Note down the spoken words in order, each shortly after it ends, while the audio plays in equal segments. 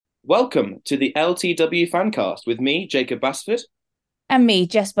Welcome to the LTW Fancast with me, Jacob Basford. And me,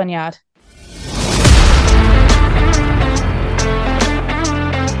 Jess Bunyard.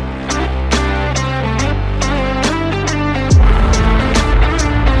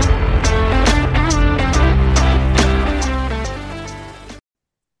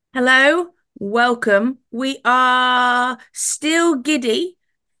 Hello, welcome. We are still giddy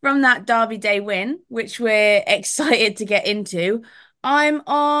from that Derby Day win, which we're excited to get into. I'm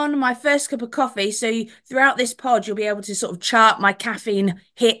on my first cup of coffee, so throughout this pod, you'll be able to sort of chart my caffeine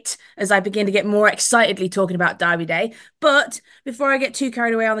hit as I begin to get more excitedly talking about Derby Day. But before I get too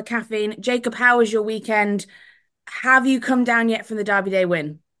carried away on the caffeine, Jacob, how was your weekend? Have you come down yet from the Derby Day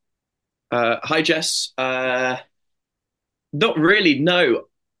win? Hi, Jess. Not really, no.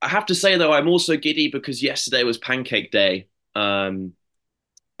 I have to say, though, I'm also giddy because yesterday was Pancake Day. And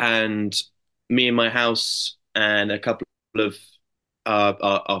me and my house and a couple of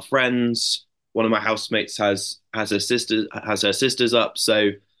our friends, one of my housemates has her sisters up.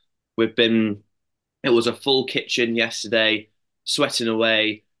 So we've been, it was a full kitchen yesterday, sweating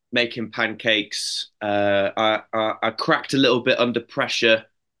away, making pancakes. I cracked a little bit under pressure.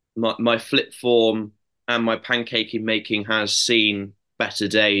 My flip form and my pancaking making has seen better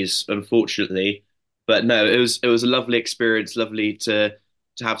days, unfortunately. But no, it was a lovely experience, lovely to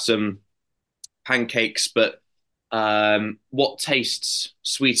have some pancakes. But what tastes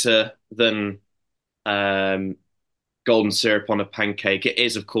sweeter than um, golden syrup on a pancake? It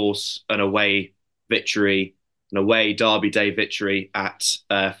is, of course, victory, an away Derby Day victory at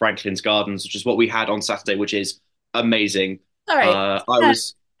Franklin's Gardens, which is what we had on Saturday, which is amazing. Sorry, I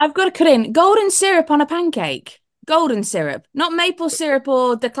was I've got to cut in golden syrup on a pancake. Golden syrup, not maple syrup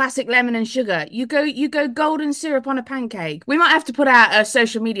or the classic lemon and sugar. You go golden syrup on a pancake. We might have to put out a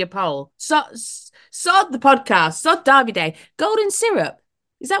social media poll. Sod the podcast, sod Derby Day. Golden syrup.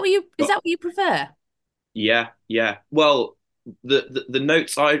 Is that what you prefer? Yeah, yeah. Well, the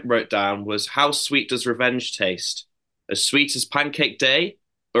notes I wrote down was how sweet does revenge taste? As sweet as Pancake Day,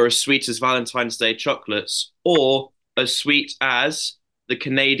 or as sweet as Valentine's Day chocolates, or as sweet as the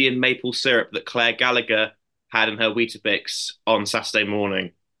Canadian maple syrup that Claire Gallagher had in her wheetabix on Saturday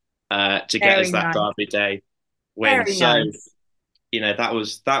morning to get us Very that nice. Derby Day win. Very So, nice. that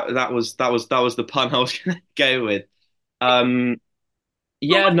was the pun I was going to go with. Um, But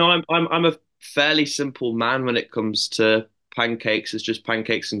yeah, no, I'm a fairly simple man when it comes to pancakes. It's just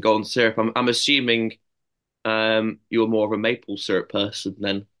pancakes and golden syrup. I'm assuming you're more of a maple syrup person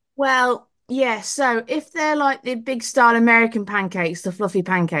then. Well, yeah, so if they're like the big style American pancakes, the fluffy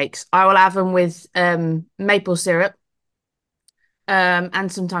pancakes, I will have them with maple syrup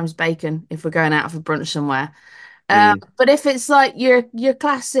and sometimes bacon if we're going out for brunch somewhere. Mm. But if it's like your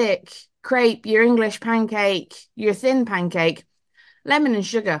classic crepe, your English pancake, your thin pancake, lemon and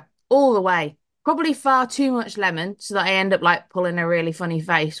sugar all the way. Probably far too much lemon so that I end up like pulling a really funny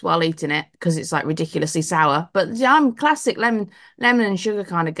face while eating it because it's like ridiculously sour. But yeah, I'm classic lemon and sugar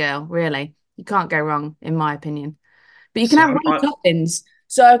kind of girl, really. You can't go wrong, in my opinion. But you can See, have high toppings.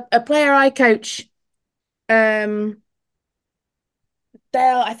 So a player I coach, um,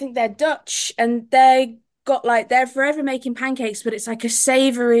 I think they're Dutch and they're forever making pancakes, but it's like a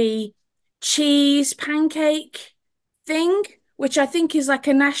savory cheese pancake thing, which I think is like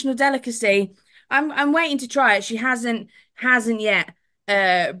a national delicacy. I'm waiting to try it. She hasn't yet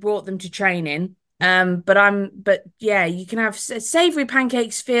brought them to training. But yeah, you can have savory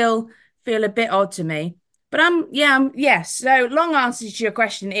pancakes feel a bit odd to me. But yes. So long answer to your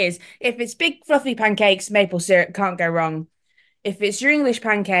question is if it's big fluffy pancakes, maple syrup can't go wrong. If it's your English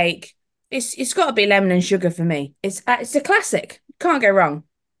pancake, it's got to be lemon and sugar for me. It's a classic. Can't go wrong.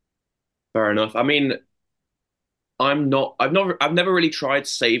 Fair enough. I mean, I've never really tried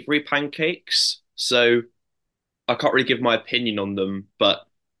savory pancakes, so I can't really give my opinion on them, but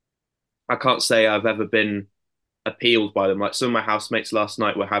I can't say I've ever been appealed by them. Like some of my housemates last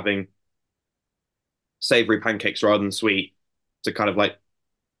night were having savory pancakes rather than sweet to kind of like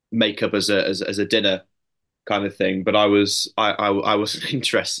make up as a dinner kind of thing. But I wasn't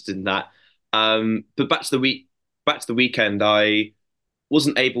interested in that. But back to the weekend, I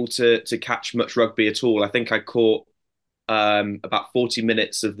wasn't able to catch much rugby at all. I think I caught about 40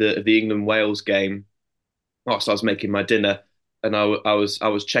 minutes of the England Wales game whilst I was making my dinner, and I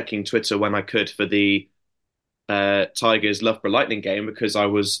was checking Twitter when I could for the Tigers Loughborough Lightning game because I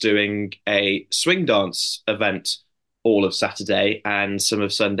was doing a swing dance event all of Saturday and some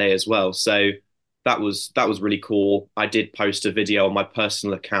of Sunday as well. So that was really cool. I did post a video on my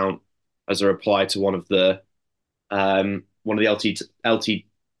personal account as a reply to one of the LTW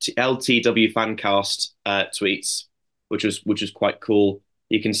Fancast tweets, which was quite cool.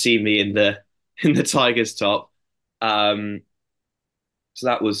 you can see me in the in the Tigers top. Um, so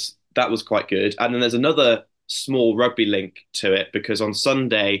that was quite good. And then there's another small rugby link to it because on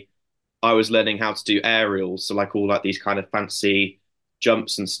Sunday I was learning how to do aerials, so like all like these kind of fancy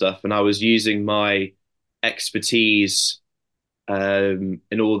jumps and stuff, and I was using my expertise in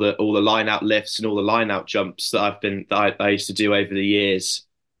all the line out lifts and all the line out jumps that I used to do over the years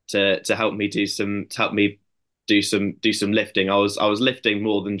to help me do some lifting. I was lifting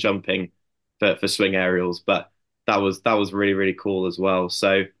more than jumping for swing aerials, but that was really really cool as well.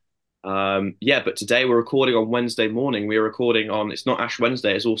 So yeah, but today we're recording on Wednesday morning. We're recording on it's not Ash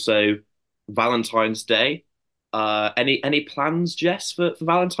Wednesday, it's also Valentine's Day. Any plans, Jess, for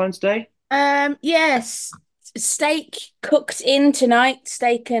Valentine's Day? Yes, steak cooked in tonight,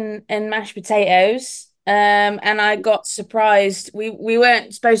 steak and mashed potatoes. And I got surprised. We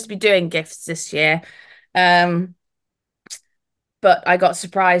weren't supposed to be doing gifts this year. Um, but I got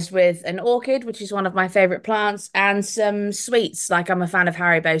surprised with an orchid, which is one of my favorite plants, and some sweets. Like I'm a fan of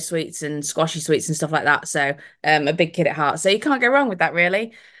Haribo sweets and squashy sweets and stuff like that. So a big kid at heart. So you can't go wrong with that,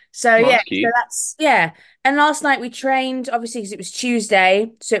 really. So Oh, yeah, that's so cute. that's yeah. And last night we trained, obviously, because it was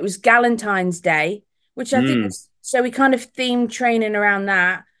Tuesday, so it was Galentine's Day, which I think Mm, was so we kind of themed training around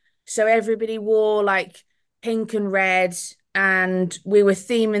that. So everybody wore like pink and red, and we were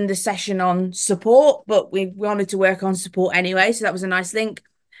theming the session on support, but we wanted to work on support anyway, so that was a nice link.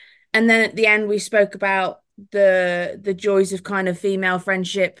 And then at the end, we spoke about the joys of kind of female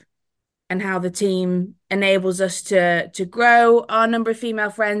friendship and how the team enables us to grow our number of female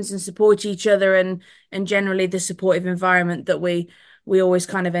friends and support each other and generally the supportive environment that we always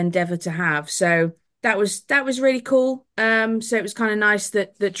kind of endeavor to have. So that was really cool. So it was kind of nice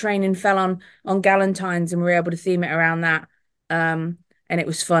that training fell on Galentine's and we were able to theme it around that. And it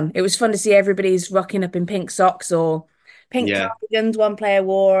was fun. It was fun to see everybody's rocking up in pink socks or pink yeah. cardigans. One player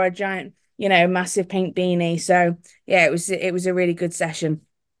wore a giant, massive pink beanie. So yeah, it was a really good session.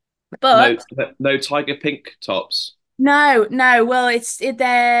 No, But no tiger pink tops. no, no. Well,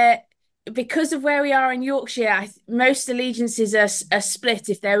 they're because of where we are in Yorkshire. Most allegiances are split.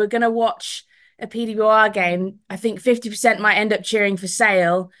 If they were going to watch a PWR game, I think 50% might end up cheering for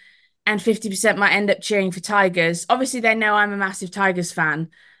Sale, and 50% might end up cheering for Tigers. Obviously, they know I'm a massive Tigers fan,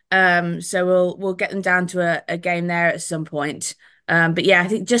 so we'll get them down to a game there at some point. But yeah, I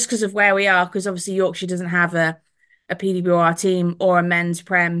think just because of where we are, because obviously Yorkshire doesn't have a PWR team or a men's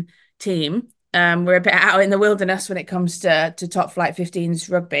Prem team. We're a bit out in the wilderness when it comes to top flight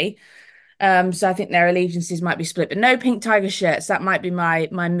 15s rugby. So I think their allegiances might be split, but no pink tiger shirts. That might be my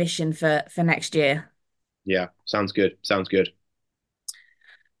mission for next year. Yeah, sounds good. Sounds good.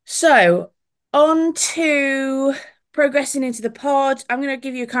 So, on to progressing into the pod. I'm going to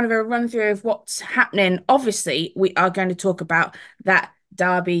give you kind of a run through of what's happening. Obviously, we are going to talk about that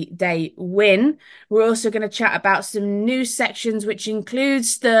Derby Day win. We're also going to chat about some news sections, which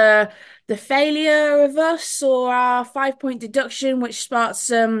includes the failure of us or our 5 point deduction, which sparked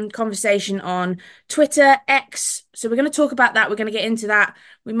some conversation on Twitter, X. So we're going to talk about that. We're going to get into that.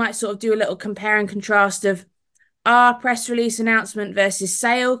 We might sort of do a little compare and contrast of our press release announcement versus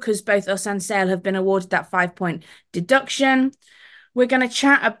Sale, because both us and Sale have been awarded that 5 point deduction. We're going to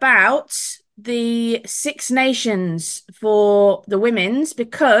chat about the Six Nations for the women's,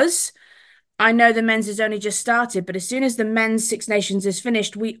 because I know the men's has only just started, but as soon as the men's Six Nations is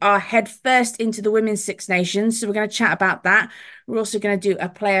finished, we are head first into the women's Six Nations. So we're going to chat about that. We're also going to do a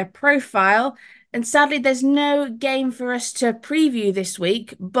player profile. And sadly, there's no game for us to preview this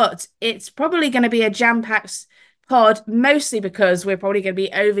week, but it's probably going to be a jam-packed pod, mostly because we're probably going to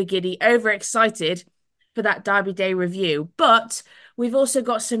be over giddy, over excited for that Derby Day review. But we've also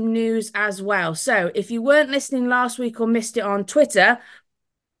got some news as well. So if you weren't listening last week or missed it on Twitter,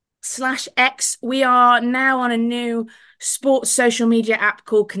 /X, we are now on a new sports social media app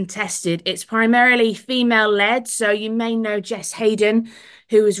called Contested. It's primarily female led. So you may know Jess Hayden,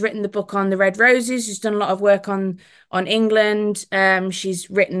 who has written the book on the Red Roses, who's done a lot of work on England. She's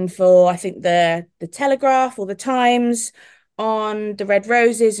written for, I think, the Telegraph or the Times on the Red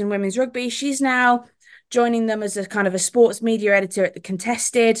Roses and women's rugby. She's now joining them as a kind of a sports media editor at the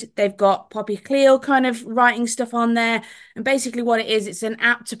Contested. They've got Poppy Cleo kind of writing stuff on there. And basically what it is, it's an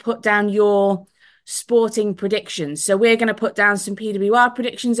app to put down your sporting predictions. So we're going to put down some PWR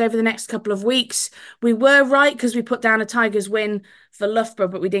predictions over the next couple of weeks. We were right because we put down a Tigers win for Loughborough,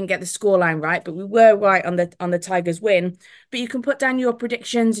 but we didn't get the scoreline right. But we were right on the Tigers win. But you can put down your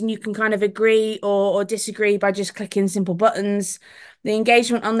predictions and you can kind of agree or disagree by just clicking simple buttons. The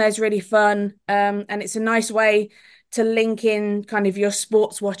engagement on there is really fun, and it's a nice way to link in kind of your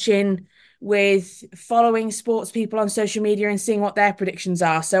sports watching with following sports people on social media and seeing what their predictions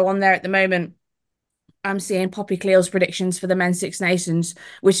are. So on there at the moment, I'm seeing Poppy Cleo's predictions for the Men's Six Nations,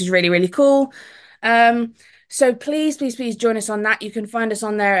 which is really, really cool. Um, so please, please, please join us on that. You can find us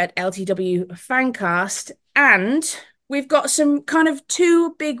on there at LTW Fancast. And we've got some kind of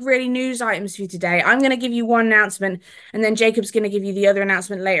two big, really news items for you today. I'm going to give you one announcement, and then Jacob's going to give you the other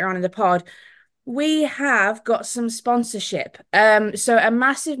announcement later on in the pod. We have got some sponsorship. So a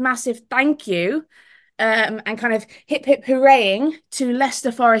massive, massive thank you and kind of hip hip hurraying to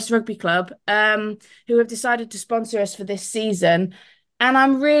Leicester Forest Rugby Club, who have decided to sponsor us for this season. And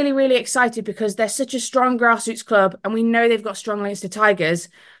I'm really, really excited because they're such a strong grassroots club, and we know they've got strong links to Tigers.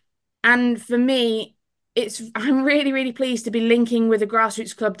 And for me, I'm really, really pleased to be linking with a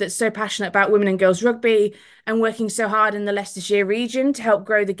grassroots club that's so passionate about women and girls rugby and working so hard in the Leicestershire region to help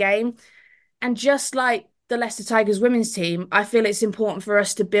grow the game. And just like the Leicester Tigers women's team, I feel it's important for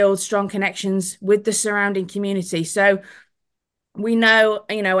us to build strong connections with the surrounding community. So we know,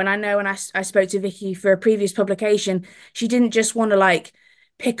 and I know when I spoke to Vicky for a previous publication, she didn't just want to like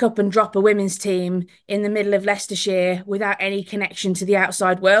pick up and drop a women's team in the middle of Leicestershire without any connection to the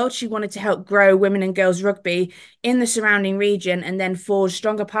outside world. She wanted to help grow women and girls rugby in the surrounding region and then forge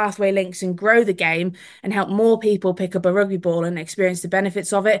stronger pathway links and grow the game and help more people pick up a rugby ball and experience the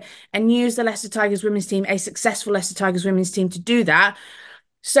benefits of it and use the Leicester Tigers women's team, a successful Leicester Tigers women's team, to do that.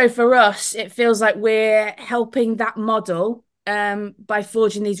 So for us, it feels like we're helping that model by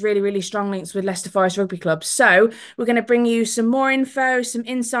forging these really, really strong links with Leicester Forest Rugby Club. So we're going to bring you some more info, some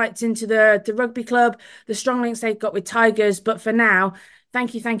insights into the rugby club, the strong links they've got with Tigers. But for now,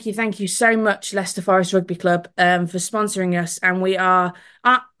 thank you, thank you, thank you so much, Leicester Forest Rugby Club, for sponsoring us. And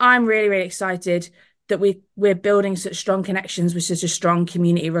I'm really, really excited that we're building such strong connections with such a strong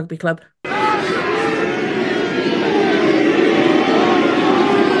community rugby club.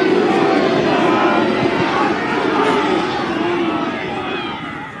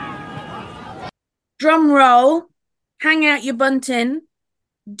 Drum roll, hang out your bunting,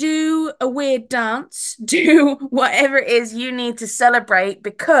 do a weird dance, do whatever it is you need to celebrate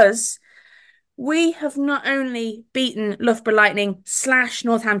because we have not only beaten Loughborough Lightning slash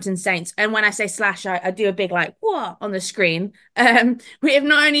Northampton Saints, and when I say slash, I do a big like what on the screen. We have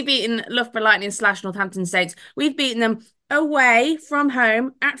not only beaten Loughborough Lightning slash Northampton Saints, we've beaten them away from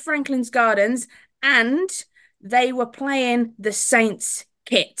home at Franklin's Gardens, and they were playing the Saints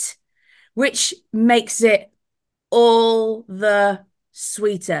kit, which makes it all the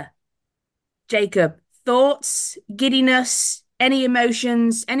sweeter. Jacob, thoughts, giddiness, any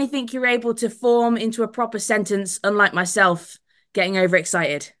emotions, anything you're able to form into a proper sentence, unlike myself, getting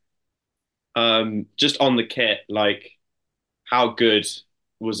overexcited? Just on the kit, like how good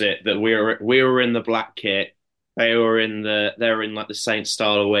was it that we were in the black kit, they were in like the Saint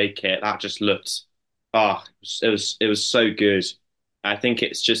style away kit. That just looked it was so good. I think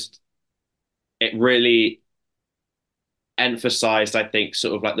it really emphasized, I think,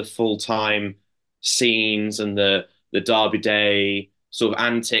 sort of like the full time scenes and the Derby Day sort of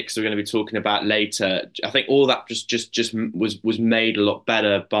antics we're going to be talking about later. I think all that just was made a lot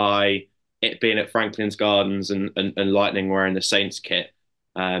better by it being at Franklin's Gardens and Lightning wearing the Saints kit.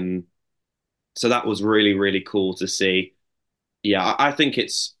 Um, so that was really really cool to see. Yeah, I think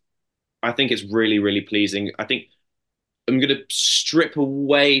it's really really pleasing. I think I'm going to strip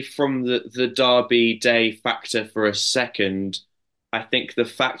away from the Derby Day factor for a second. I think the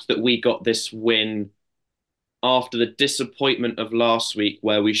fact that we got this win after the disappointment of last week,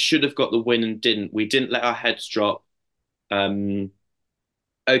 where we should have got the win and didn't, we didn't let our heads drop. Um,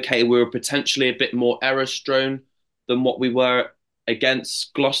 okay, we were potentially a bit more error-strewn than what we were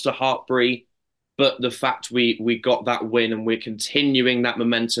against Gloucester Hartpury, but the fact we got that win and we're continuing that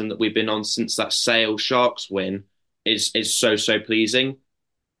momentum that we've been on since that Sale Sharks win is so pleasing.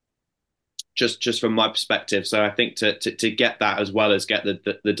 Just from my perspective, so I think to get that as well as get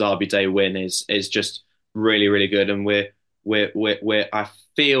the Derby Day win is just really really good, and we're I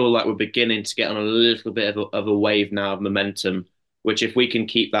feel like we're beginning to get on a little bit of a wave now of momentum, which if we can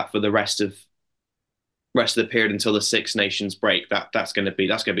keep that for the rest of the period until the Six Nations break, that's gonna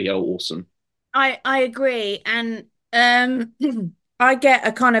be awesome. I agree, and I get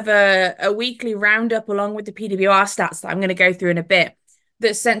a kind of a weekly roundup along with the PWR stats that I'm going to go through in a bit.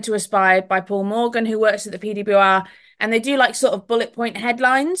 That's sent to us by Paul Morgan, who works at the PWR, and they do like sort of bullet point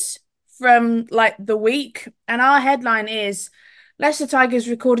headlines from like the week. And our headline is Leicester Tigers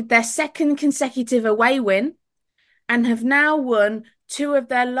recorded their second consecutive away win and have now won two of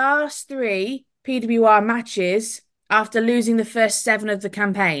their last three PWR matches after losing the first seven of the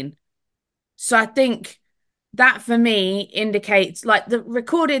campaign. So I think that for me indicates like the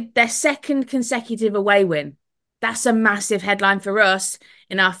recorded their second consecutive away win. That's a massive headline for us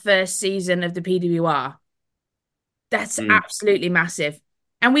in our first season of the PWR. That's Mm, absolutely massive.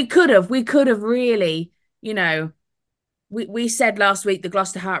 And we could have really, you know, we said last week the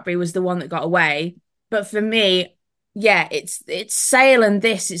Gloucester Hartpury was the one that got away. But for me, yeah, it's Sale and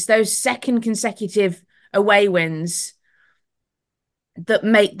this, it's those second consecutive away wins that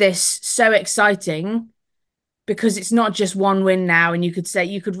make this so exciting because it's not just one win now. And you could say,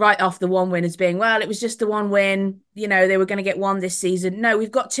 you could write off the one win as being, well, it was just the one win. You know, they were going to get one this season. No,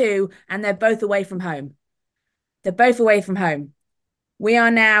 we've got two, and they're both away from home. They're both away from home. We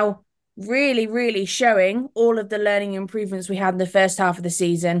are now really, really showing all of the learning improvements we had in the first half of the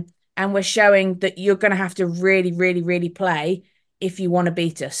season. And we're showing that you're going to have to really, really, really play if you want to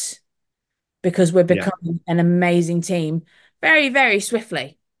beat us because we're yeah, becoming an amazing team very, very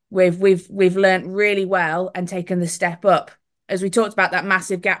swiftly. We've learned really well and taken the step up. As we talked about that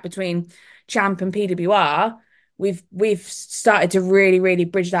massive gap between Champ and PWR, we've started to really, really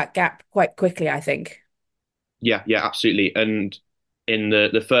bridge that gap quite quickly, I think. yeah, absolutely. And in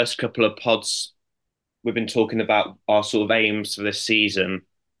the first couple of pods, we've been talking about our sort of aims for this season.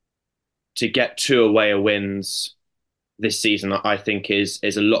 To get two away wins this season, I think is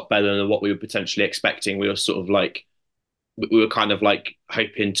a lot better than what we were potentially expecting. We were sort of like we were kind of like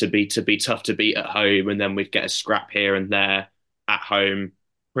hoping to be tough to beat at home, and then we'd get a scrap here and there at home,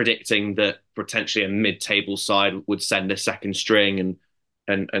 predicting that potentially a mid-table side would send a second string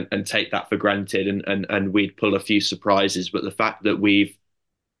and take that for granted, and we'd pull a few surprises. But the fact that we've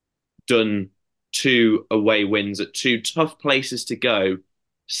done two away wins at two tough places to go,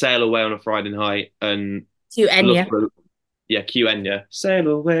 Sail away on a Friday night and To Enya. Loughborough, yeah, Enya, sail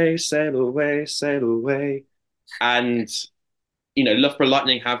away, sail away, sail away, and Loughborough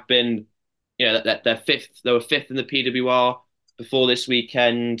Lightning have been, they're fifth. They were fifth in the PWR before this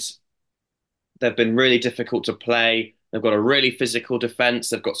weekend. They've been really difficult to play. They've got a really physical defense.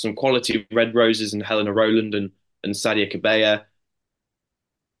 They've got some quality red roses in Helena Rowland and Sadia Kabea.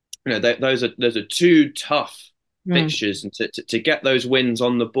 Those are two tough Mm. fixtures, and to get those wins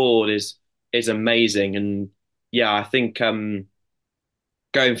on the board is amazing. And yeah, I think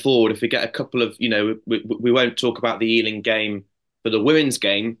going forward, if we get a couple of, we won't talk about the Ealing game for the women's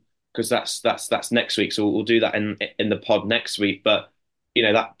game because that's next week. So we'll do that in the pod next week. But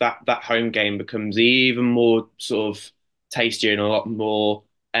that home game becomes even more sort of tastier and a lot more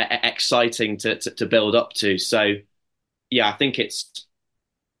exciting to build up to. So yeah, I think it's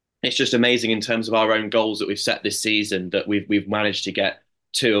just amazing in terms of our own goals that we've set this season that we've managed to get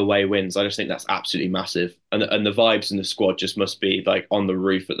two away wins. I just think that's absolutely massive, and the vibes in the squad just must be like on the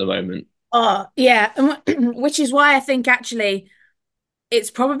roof at the moment. Oh, yeah. Which is why I think actually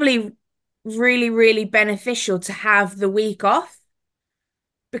it's probably really, really beneficial to have the week off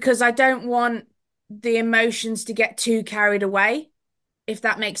because I don't want the emotions to get too carried away, if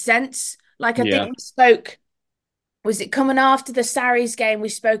that makes sense. Like I think Yeah, we spoke, was it coming after the Sarries game? We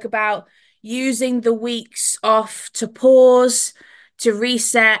spoke about using the weeks off to pause, to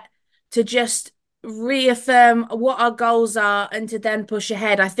reset, to just reaffirm what our goals are and to then push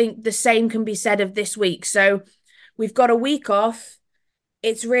ahead. I think the same can be said of this week. So we've got a week off.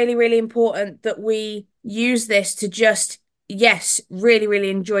 It's really, really important that we use this to just, yes, really,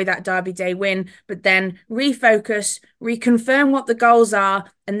 really enjoy that Derby Day win, but then refocus, reconfirm what the goals are,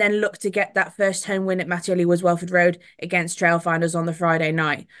 and then look to get that first home win at Matty Lee Welford Road against Trailfinders on the Friday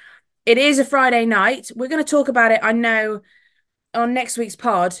night. It is a Friday night. We're going to talk about it, I know, on next week's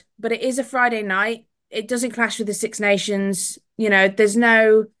pod, but it is a Friday night. It doesn't clash with the Six Nations. You know, there's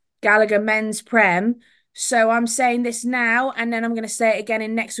no Gallagher men's prem. So I'm saying this now, and then I'm going to say it again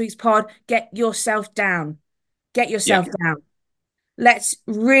in next week's pod. Get yourself down. Get yeah, yourself down. Let's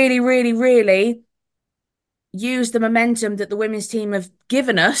really, really, really use the momentum that the women's team have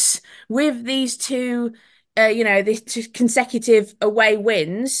given us with these two, these two consecutive away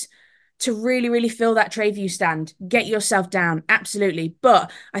wins to really, really fill that Trayview stand. Get yourself down, absolutely.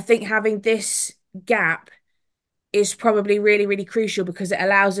 But I think having this gap is probably really, really crucial because it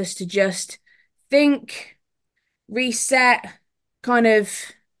allows us to just think, reset, kind of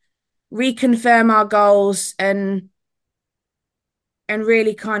reconfirm our goals and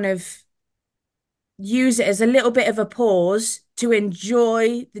really kind of use it as a little bit of a pause to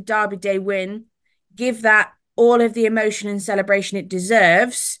enjoy the Derby Day win, give that all of the emotion and celebration it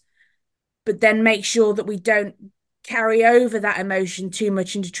deserves, but then make sure that we don't carry over that emotion too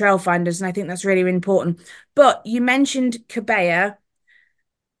much into Trailfinders. And I think that's really, really important. But you mentioned Kabea.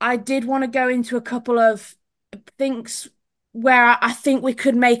 I did want to go into a couple of things. where I think we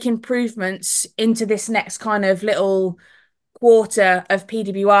could make improvements into this next kind of little quarter of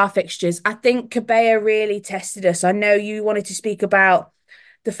PWR fixtures. I think Cabea really tested us. I know you wanted to speak about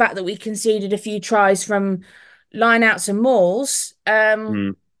the fact that we conceded a few tries from lineouts and mauls,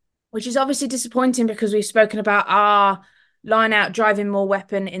 Mm, which is obviously disappointing because we've spoken about our line out driving more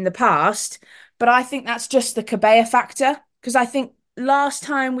weapon in the past. But I think that's just the Cabea factor because I think last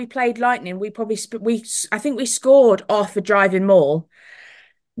time we played Lightning, we probably we I think we scored off a driving maul.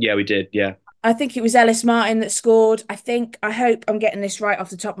 yeah, we did. Yeah. I think it was Ellis Martin that scored. I hope I'm getting this right off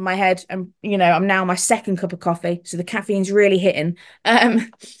the top of my head. And, I'm now my second cup of coffee, so the caffeine's really hitting.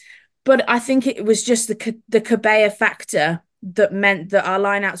 Um, but I think it was just the Cabea factor that meant that our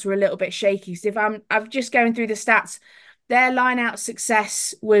lineouts were a little bit shaky. So if I'm just going through the stats, their lineout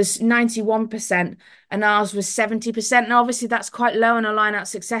success was 91% and ours was 70%. Now, obviously, that's quite low on a lineout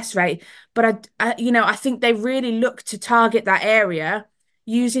success rate, but I think they really looked to target that area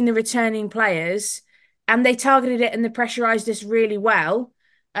using the returning players, and they targeted it and they pressurized us really well.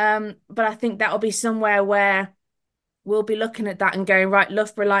 But I think that'll be somewhere where we'll be looking at that and going, right,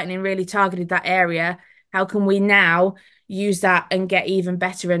 Loughborough Lightning really targeted that area. How can we now use that and get even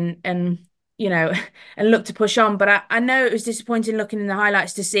better and you know and look to push on? But I know it was disappointing looking in the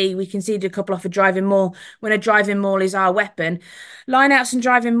highlights to see we conceded a couple off a driving maul when a driving maul is our weapon. Lineouts and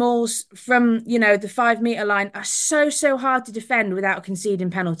driving mauls from the 5 meter line are so hard to defend without conceding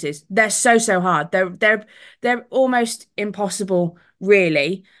penalties. They're so hard. They're almost impossible,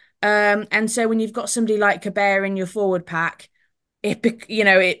 really. And so when you've got somebody like Cabera in your forward pack,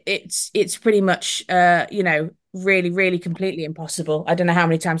 it's pretty much really completely impossible. I don't know how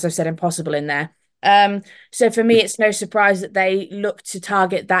many times I've said impossible in there. So for me, it's no surprise that they look to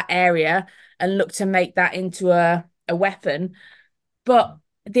target that area and look to make that into a weapon. But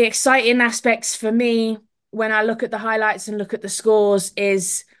the exciting aspects for me when I look at the highlights and look at the scores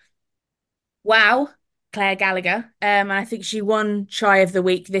is wow, Claire Gallagher. And I think she won try of the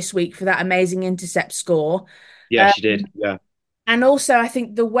week this week for that amazing intercept score. Yeah, Uh, she did. Yeah. and also, I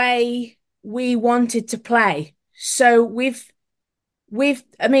think the way we wanted to play. So we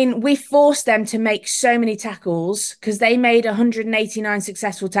forced them to make so many tackles because they made 189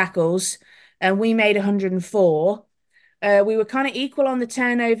 successful tackles and we made 104. We were kind of equal on the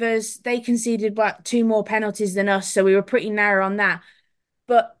turnovers. They conceded about two more penalties than us, so we were pretty narrow on that.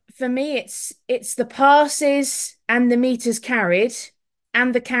 But for me, it's the passes and the meters carried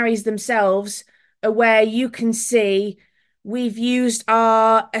and the carries themselves are where you can see we've used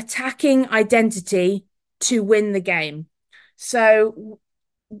our attacking identity to win the game. So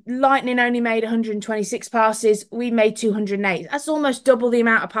Lightning only made 126 passes. We made 208. That's almost double the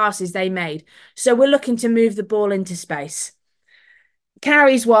amount of passes they made. So we're looking to move the ball into space.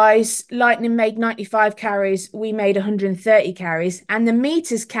 Carries wise, Lightning made 95 carries, we made 130 carries, and the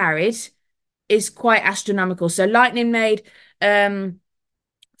meters carried is quite astronomical. So Lightning made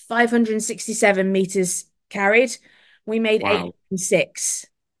 567 meters carried, we made Wow. 806.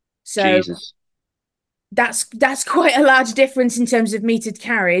 So Jesus. that's quite a large difference in terms of meters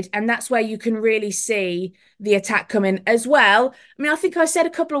carried, and that's where you can really see the attack coming as well. I mean, I think I said a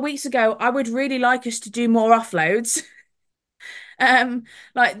couple of weeks ago I would really like us to do more offloads. Um,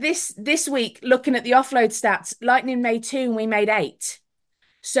 like this week, looking at the offload stats, Lightning made two and we made eight.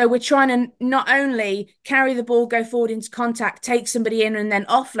 So we're trying to not only carry the ball, go forward into contact, take somebody in and then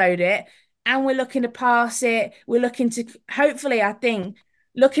offload it, and we're looking to pass it. We're looking to hopefully, I think,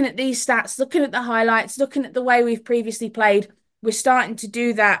 looking at these stats, looking at the highlights, looking at the way we've previously played, we're starting to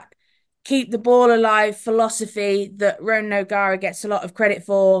do that keep the ball alive philosophy that Ronan O'Gara gets a lot of credit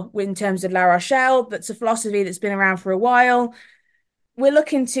for in terms of La Rochelle. That's a philosophy that's been around for a while. We're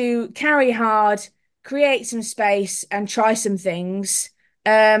looking to carry hard, create some space, and try some things.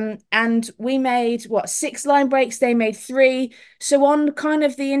 And we made what, six line breaks? They made three. So on kind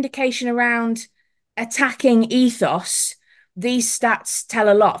of the indication around attacking ethos, these stats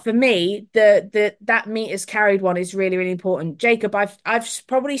tell a lot. For me, the that meters carried one is really important. Jacob, I've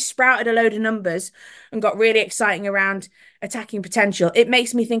probably sprouted a load of numbers and got really exciting around attacking potential. It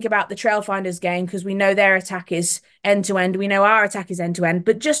makes me think about the Trailfinders game because we know their attack is end to end. We know our attack is end to end.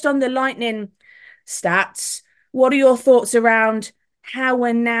 But just on the Lightning stats, what are your thoughts around how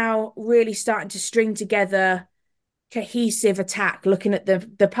we're now really starting to string together cohesive attack, looking at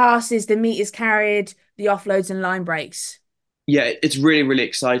the passes, the meters carried, the offloads and line breaks? Yeah, it's really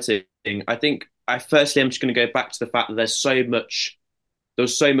exciting. I think I firstly I'm just going to go back to the fact that there's so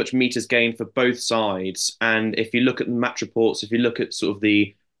much meters gained for both sides. And if you look at the match reports, if you look at sort of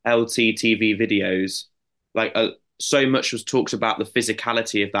the LTTV videos, like so much was talked about the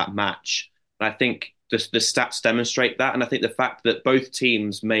physicality of that match. And I think the stats demonstrate that. And I think the fact that both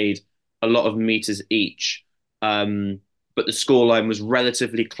teams made a lot of meters each, um, but the scoreline was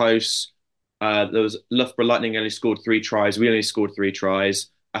relatively close. There was Loughborough Lightning only scored 3 tries. We only scored 3 tries.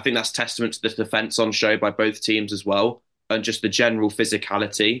 I think that's testament to the defence on show by both teams as well, and just the general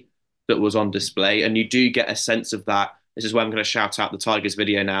physicality that was on display. And you do get a sense of that. This is where I'm going to shout out the Tigers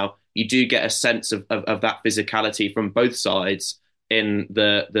video now. You do get a sense of that physicality from both sides in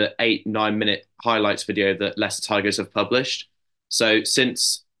the 8-9 minute highlights video that Leicester Tigers have published. So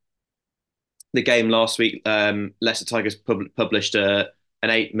since the game last week, Leicester Tigers published an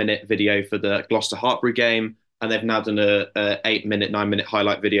 8 minute video for the Gloucester Hartpury game, and they've now done a 8 minute, 9 minute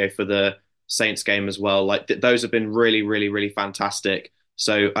highlight video for the Saints game as well. Like those have been really, really, really fantastic.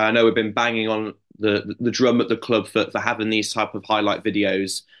 So I know we've been banging on the drum at the club for having these type of highlight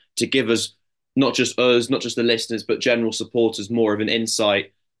videos to give us, not just the listeners, but general supporters more of an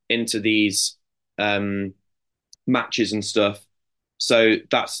insight into these um, matches and stuff. So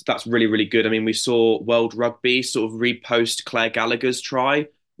that's really, really good. I mean, we saw World Rugby sort of repost Claire Gallagher's try,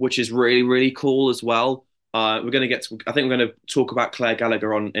 which is really, really cool as well. We're going to get to, I think we're going to talk about Claire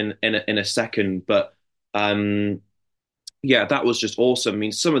Gallagher on in a second, but yeah, that was just awesome. I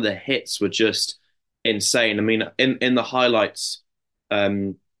mean, some of the hits were just insane. I mean, in the highlights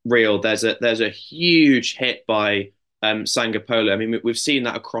reel, there's a huge hit by Sangapola. I mean, we've seen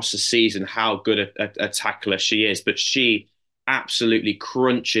that across the season how good a tackler she is, but she absolutely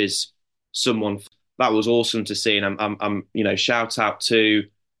crunches someone. That was awesome to see, and shout out to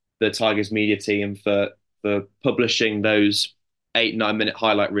the Tigers media team for publishing those 8-9 minute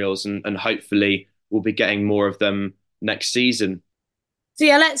highlight reels, and hopefully we'll be getting more of them next season. So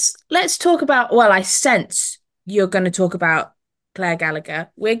yeah, let's talk about, well, I sense you're going to talk about Claire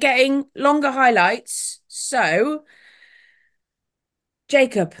Gallagher. We're getting longer highlights. So,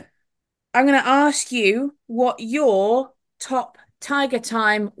 Jacob, I'm going to ask you what your top Tiger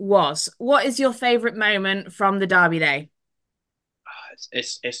time was. What is your favorite moment from the Derby day?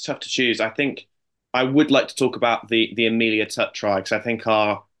 It's tough to choose. I think I would like to talk about the Amelia Tutt try, because I think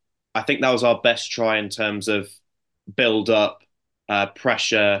that was our best try in terms of build up,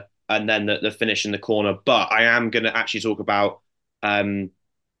 pressure, and then the finish in the corner. But I am going to actually talk about um,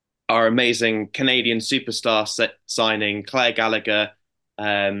 our amazing Canadian superstar signing, Claire Gallagher,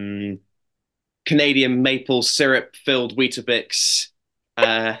 um, Canadian maple syrup filled wheetabix,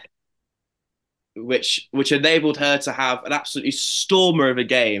 uh, which enabled her to have an absolutely stormer of a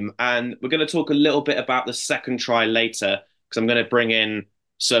game. And we're going to talk a little bit about the second try later, because I'm going to bring in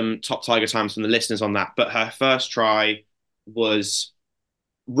some top Tiger times from the listeners on that. But her first try was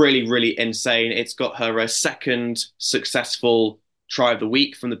really, really insane. It's got her a second successful try of the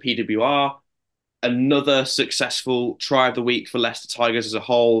week from the PWR, another successful try of the week for Leicester Tigers as a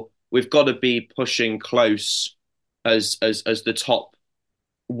whole. We've got to be pushing close as the top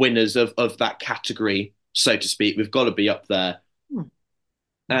winners of that category, so to speak. We've got to be up there. Hmm.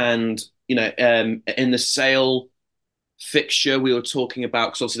 And in the Sale fixture, we were talking about,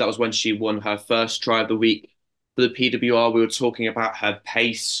 because obviously that was when she won her first try of the week for the PWR. We were talking about her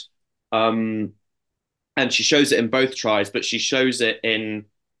pace, and she shows it in both tries, but she shows it in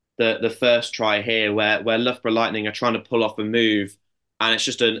the first try here, where Loughborough Lightning are trying to pull off a move, and it's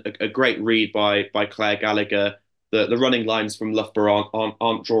just a great read by Claire Gallagher. The running lines from Loughborough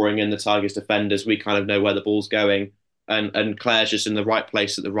aren't drawing in the Tigers defenders. We kind of know where the ball's going, and Claire's just in the right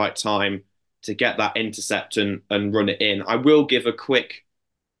place at the right time to get that intercept and run it in. I will give a quick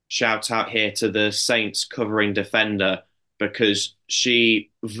shout out here to the Saints covering defender, because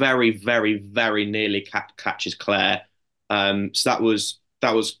she very, very, very nearly catches Claire. So that was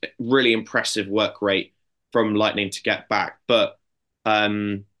really impressive work rate from Lightning to get back. But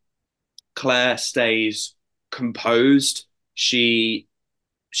Claire stays composed. She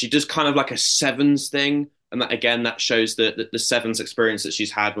does kind of like a sevens thing, and that again that shows the sevens experience that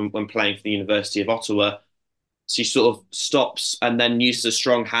she's had when playing for the University of Ottawa. She sort of stops and then uses a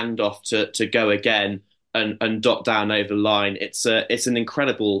strong handoff to go again and dot down over the line. It's an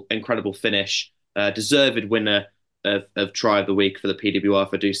incredible finish. Deserved winner of try of the week for the PWR,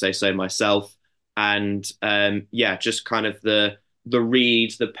 if I do say so myself. And yeah, just kind of the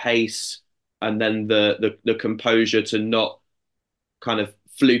read, the pace, and then the composure to not kind of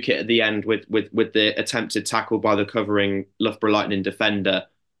fluke it at the end with the attempted tackle by the covering Loughborough Lightning defender.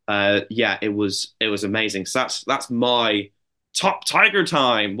 Yeah, it was amazing. So that's my top Tiger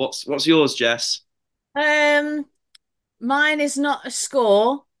time. What's yours, Jess? Um, Mine is not a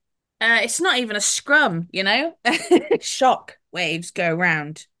score. It's not even a scrum, you know? Shock waves go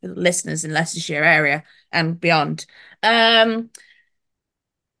round for the listeners in Leicestershire area and beyond. For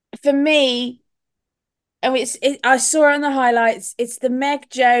me, Oh, I saw it on the highlights. It's the Meg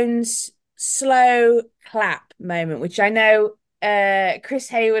Jones slow clap moment, which I know Chris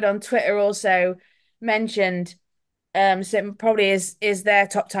Hayward on Twitter also mentioned. So it probably is their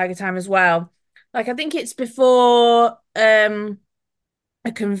top Tiger time as well. Like I think it's before a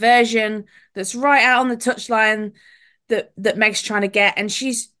conversion that's right out on the touchline that Meg's trying to get, and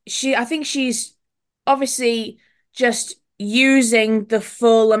she I think she's obviously just using the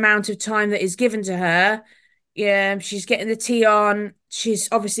full amount of time that is given to her. Yeah, she's getting the tee on. She's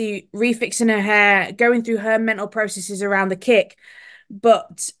obviously refixing her hair, going through her mental processes around the kick.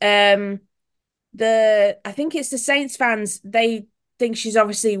 But the I think it's the Saints fans, they think she's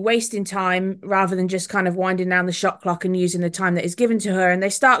obviously wasting time rather than just kind of winding down the shot clock and using the time that is given to her. And they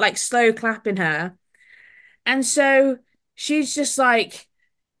start like slow clapping her. And so she's just like,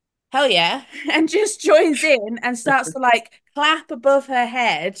 hell yeah, and just joins in and starts to like clap above her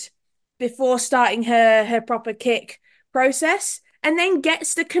head before starting her proper kick process, and then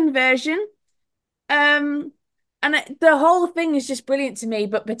gets the conversion. Um, the whole thing is just brilliant to me,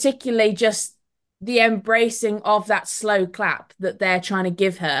 but particularly just the embracing of that slow clap that they're trying to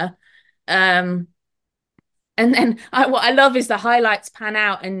give her. Um, and then what I love is the highlights pan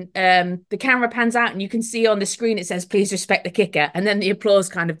out and the camera pans out and you can see on the screen it says please respect the kicker, and then the applause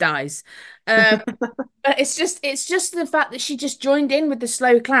kind of dies. But it's just the fact that she just joined in with the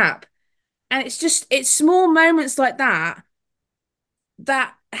slow clap, and it's small moments like that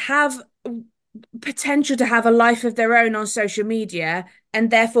that have potential to have a life of their own on social media,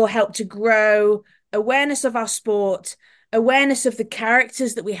 and therefore help to grow awareness of our sport, awareness of the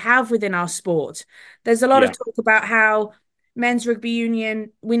characters that we have within our sport. There's a lot of Yeah, talk about how men's rugby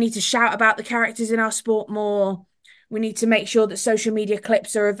union, we need to shout about the characters in our sport more. We need to make sure that social media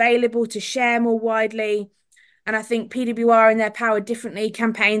clips are available to share more widely. And I think PWR in their Power Differently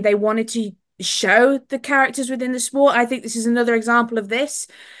campaign, they wanted to show the characters within the sport. I think this is another example of this.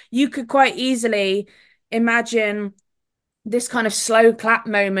 You could quite easily imagine this kind of slow clap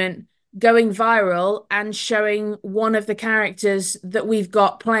moment going viral and showing one of the characters that we've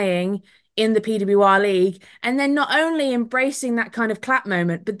got playing in the PWR League, and then not only embracing that kind of clap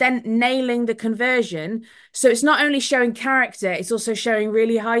moment, but then nailing the conversion. So it's not only showing character, it's also showing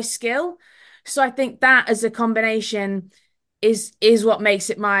really high skill. So I think that as a combination is what makes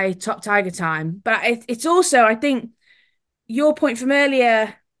it my top Tiger time. But it's also, I think, your point from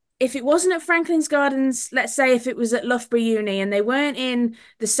earlier, if it wasn't at Franklin's Gardens, let's say if it was at Loughborough Uni and they weren't in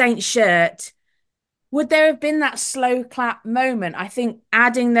the Saints shirt, would there have been that slow clap moment? I think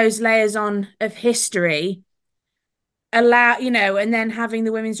adding those layers on of history allow, and then having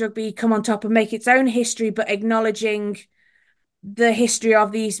the women's rugby come on top and make its own history, but acknowledging the history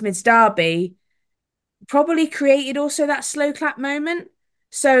of the East Mids Derby probably created also that slow clap moment.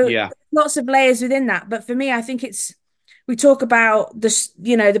 So yeah, lots of layers within that. But for me, I think we talk about this,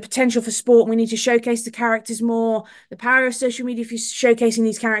 the potential for sport. We need to showcase the characters more, the power of social media for showcasing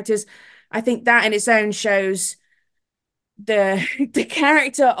these characters. I think that in its own shows the the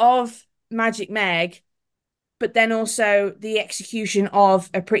character of Magic Meg, but then also the execution of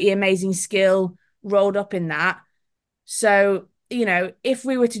a pretty amazing skill rolled up in that. So, if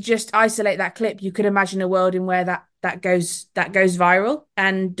we were to just isolate that clip, you could imagine a world in where that goes viral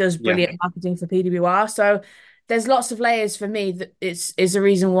and does yeah, brilliant marketing for PWR. So there's lots of layers for me that is a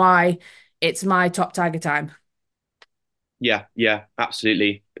reason why it's my top Tiger time. yeah,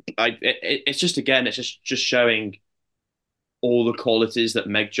 absolutely. It's just again, it's just showing all the qualities that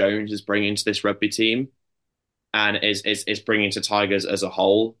Meg Jones is bringing to this rugby team and is bringing to Tigers as a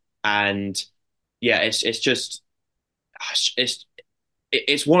whole. And yeah, it's just it's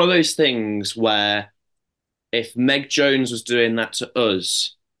it's one of those things where if Meg Jones was doing that to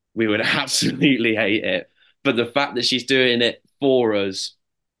us, we would absolutely hate it. But the fact that she's doing it for us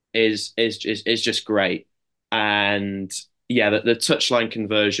is just great. And yeah, the touchline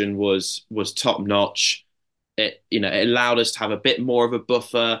conversion was top notch. It allowed us to have a bit more of a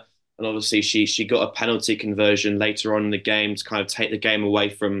buffer, and obviously she got a penalty conversion later on in the game to kind of take the game away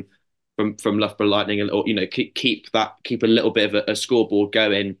from Loughborough Lightning, or keep a little bit of a scoreboard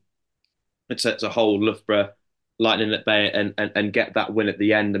going to hold Loughborough Lightning at bay and get that win at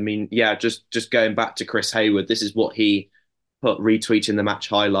the end. I mean, yeah, just going back to Chris Hayward, this is what he put retweeting the match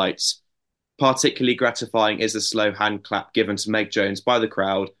highlights. Particularly gratifying is the slow hand clap given to Meg Jones by the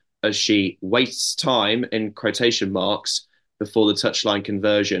crowd as she wastes time in quotation marks before the touchline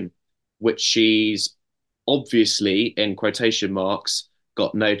conversion, which she's obviously in quotation marks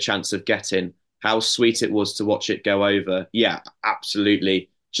got no chance of getting. How sweet it was to watch it go over. Yeah,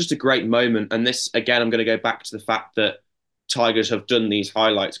 absolutely. Just a great moment. And this, again, I'm going to go back to the fact that Tigers have done these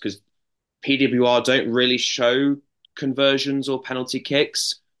highlights because PWR don't really show conversions or penalty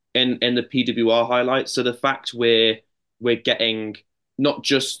kicks in the PWR highlights. So the fact we're getting not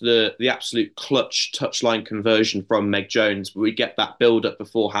just the absolute clutch touchline conversion from Meg Jones, but we get that build up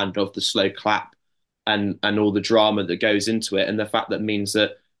beforehand of the slow clap and all the drama that goes into it, and the fact that means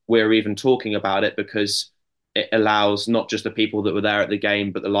that we're even talking about it because it allows not just the people that were there at the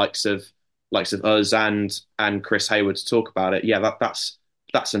game, but the likes of us and Chris Hayward to talk about it. Yeah, that's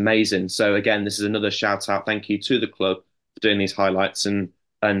amazing. So again, this is another shout out. Thank you to the club for doing these highlights, and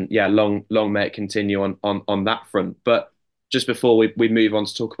yeah, long may it continue on that front. But just before we move on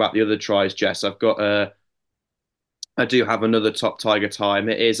to talk about the other tries, Jess, I do have another top Tiger time.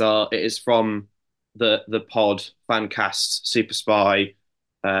 It is from the pod Fancast Super Spy,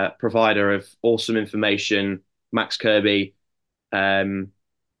 provider of awesome information, Max Kirby. Um,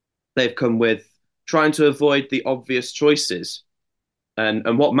 they've come with trying to avoid the obvious choices.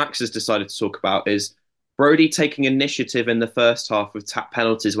 And what Max has decided to talk about is Brodie taking initiative in the first half with tap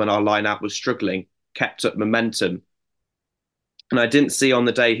penalties when our line out was struggling, kept up momentum. And I didn't see on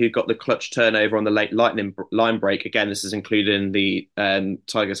the day who got the clutch turnover on the late lightning line break. Again, this is included in the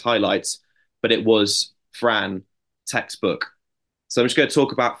Tigers highlights, but it was Fran, textbook. So I'm just going to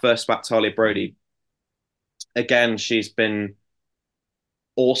talk about Talia Brodie. Again, she's been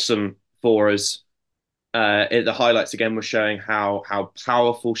awesome for us. The highlights again were showing how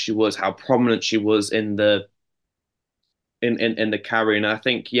powerful she was, how prominent she was in the carry. And I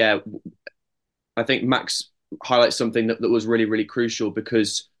think, yeah, I think Max highlights something that was really, really crucial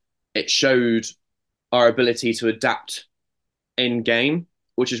because it showed our ability to adapt in game,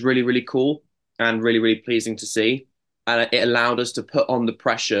 which is really, really cool and really, really pleasing to see. And it allowed us to put on the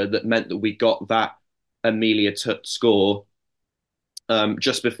pressure that meant that we got that Amelia Tutt score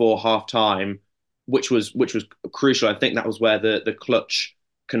just before half time, which was crucial. I think that was where the clutch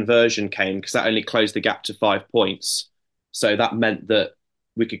conversion came because that only closed the gap to 5 points. So that meant that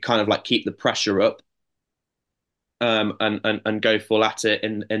we could kind of like keep the pressure up and go full at it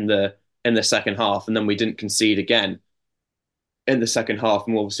in the second half, and then we didn't concede again in the second half,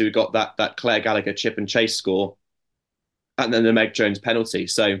 and obviously we got that Claire Gallagher chip and chase score, and then the Meg Jones penalty.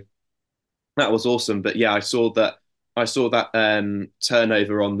 So that was awesome. But yeah, I saw that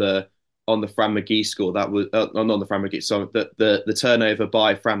turnover on the Fran McGee score. That was not on the Fran McGee. So the turnover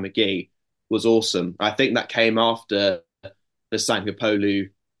by Fran McGee was awesome. I think that came after the Sankapolu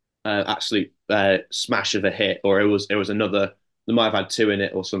absolute smash of a hit, or it was another. They might have had two in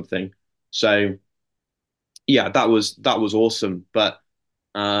it or something. So yeah, that was awesome. But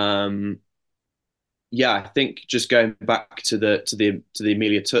um, yeah, I think just going back to the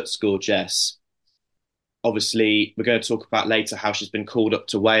Amelia Tutt score, Jess. Obviously, we're going to talk about later how she's been called up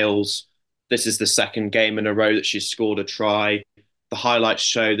to Wales. This is the second game in a row that she's scored a try. The highlights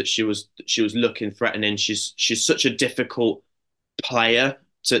show that she was looking threatening. She's such a difficult player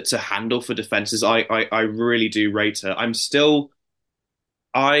to handle for defenses. I really do rate her.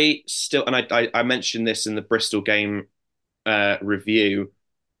 I mentioned this in the Bristol game review.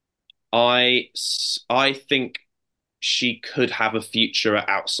 I think she could have a future at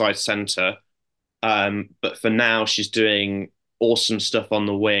outside centre. But for now, she's doing awesome stuff on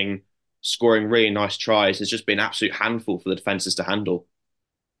the wing, scoring really nice tries. It's just been an absolute handful for the defenses to handle.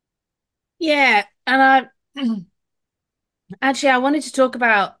 Yeah, and I actually I wanted to talk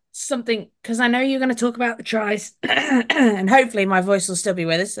about something because I know you're going to talk about the tries, and hopefully my voice will still be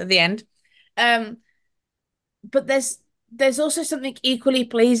with us at the end. Um, but there's also something equally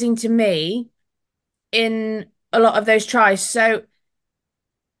pleasing to me in a lot of those tries. So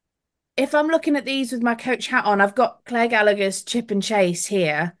if I'm looking at these with my coach hat on, I've got Claire Gallagher's chip and chase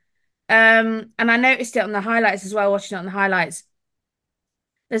here. And I noticed it on the highlights as well, watching it on the highlights.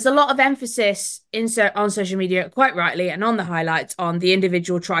 There's a lot of emphasis on social media, quite rightly, and on the highlights on the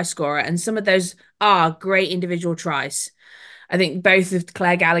individual try scorer, and some of those are great individual tries. I think both of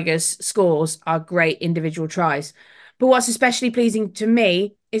Claire Gallagher's scores are great individual tries. But what's especially pleasing to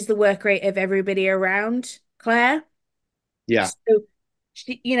me is the work rate of everybody around Claire. Yeah, So,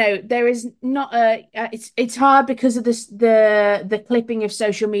 there is not a. It's hard because of the clipping of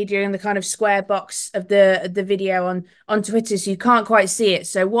social media and the kind of square box of the video on Twitter, so you can't quite see it.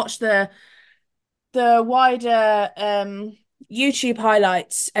 So watch the wider YouTube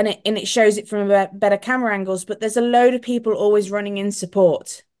highlights, and it shows it from better camera angles. But there's a load of people always running in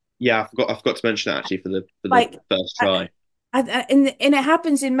support. yeah. I forgot to mention that actually for the Like, first I, try. and it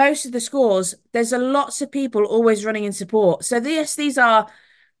happens in most of the scores. There's a lots of people always running in support. So these are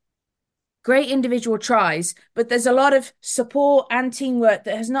great individual tries, but there's a lot of support and teamwork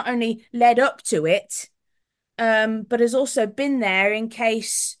that has not only led up to it, but has also been there in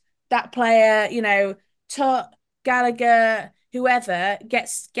case that player, Tut, Gallagher, whoever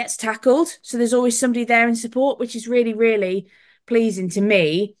gets tackled. So there's always somebody there in support, which is really, really pleasing to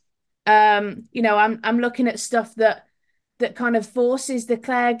me. I'm looking at stuff that kind of forces the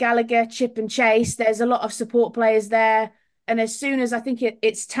Claire Gallagher chip and chase. There's a lot of support players there. And as soon as I think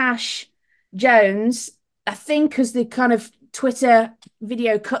it's Tash Jones, I think as the kind of Twitter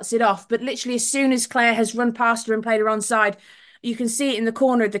video cuts it off, but literally as soon as Claire has run past her and played her onside, you can see it in the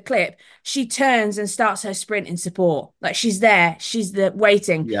corner of the clip. She turns and starts her sprint in support. Like she's there, she's the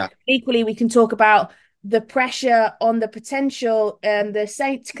waiting. Yeah. Equally, we can talk about the pressure on the potential, the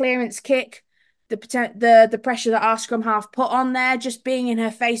Saints clearance kick, the pressure that our scrum half put on there, just being in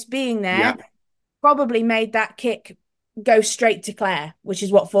her face, being there, Yeah. probably made that kick go straight to Claire, which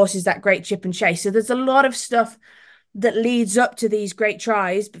is what forces that great chip and chase. So there's a lot of stuff that leads up to these great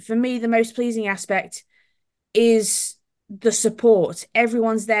tries. But for me, the most pleasing aspect is the support.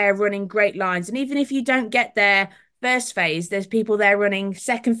 Everyone's there running great lines. And even if you don't get there first phase, there's people there running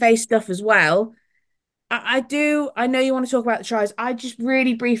second phase stuff as well. I know you want to talk about the tries. I just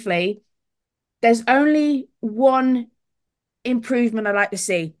really briefly, there's only one improvement I'd like to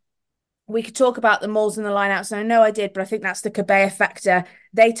see. We could talk about the mauls and the lineouts, and I know I did, but I think that's the Cabea factor.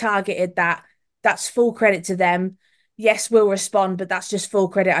 They targeted that. That's full credit to them. Yes, we'll respond, but that's just full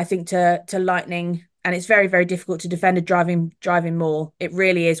credit, I think, to Lightning. And it's very, very difficult to defend a driving maul. It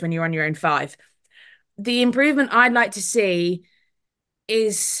really is when you're on your own five. The improvement I'd like to see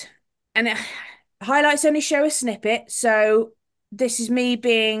is, and highlights only show a snippet, so this is me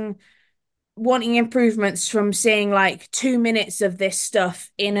being wanting improvements from seeing like 2 minutes of this stuff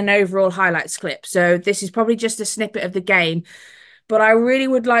in an overall highlights clip. So this is probably just a snippet of the game, but I really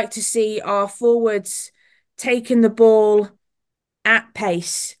would like to see our forwards taking the ball at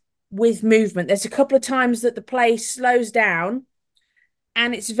pace with movement. There's a couple of times that the play slows down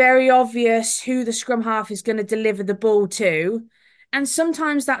and it's very obvious who the scrum half is going to deliver the ball to. And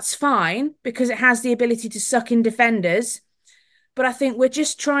sometimes that's fine because it has the ability to suck in defenders. But I think we're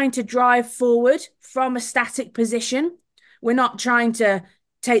just trying to drive forward from a static position. We're not trying to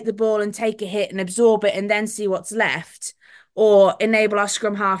take the ball and take a hit and absorb it and then see what's left or enable our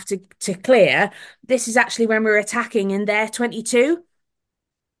scrum half to clear. This is actually when we're attacking in their 22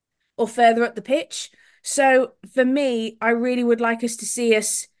 or further up the pitch. So for me, I really would like us to see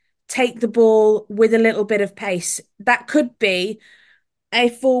us take the ball with a little bit of pace. That could be a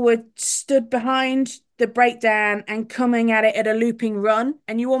forward stood behind the breakdown and coming at it at a looping run,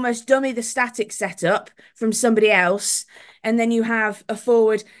 and you almost dummy the static setup from somebody else, and then you have a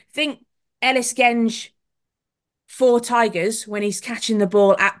forward. Think Ellis Genge for Tigers when he's catching the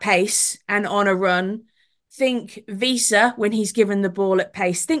ball at pace and on a run. Think Visa when he's given the ball at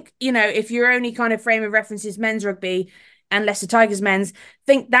pace. Think, if your only kind of frame of reference is men's rugby and Leicester Tigers men's,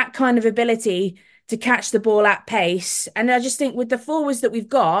 think that kind of ability to catch the ball at pace. And I just think with the forwards that we've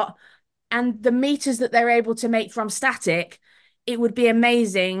got and the meters that they're able to make from static, it would be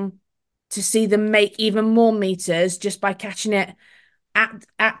amazing to see them make even more meters just by catching it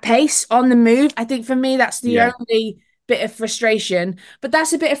at pace on the move. I think for me, that's the Yeah. only bit of frustration. But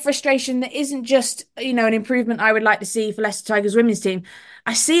that's a bit of frustration that isn't just, an improvement I would like to see for Leicester Tigers women's team.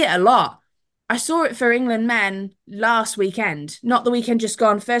 I see it a lot. I saw it for England men last weekend, not the weekend just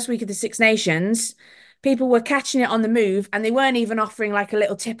gone, first week of the Six Nations. People were catching it on the move and they weren't even offering like a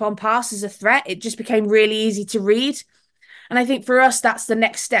little tip on pass as a threat. It just became really easy to read. And I think for us, that's the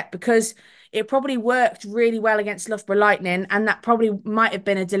next step because it probably worked really well against Loughborough Lightning, and that probably might have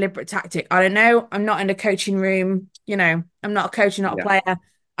been a deliberate tactic. I don't know. I'm not in a coaching room. I'm not a coach, I'm not a Yeah. player.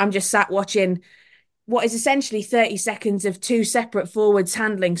 I'm just sat watching what is essentially 30 seconds of two separate forwards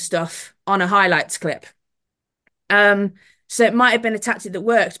handling stuff on a highlights clip. So it might have been a tactic that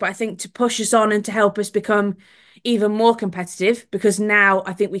worked, but I think to push us on and to help us become even more competitive, because now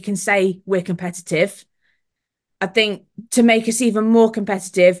I think we can say we're competitive. I think to make us even more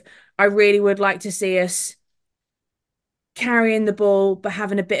competitive, I really would like to see us carrying the ball, but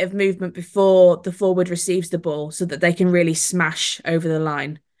having a bit of movement before the forward receives the ball so that they can really smash over the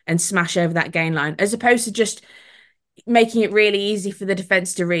line and smash over that gain line, as opposed to just making it really easy for the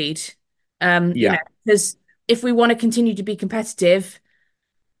defense to read. Yeah. Because if we want to continue to be competitive,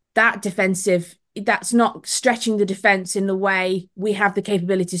 that's not stretching the defense in the way we have the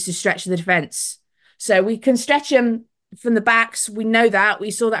capabilities to stretch the defense. So we can stretch them from the backs. We know that.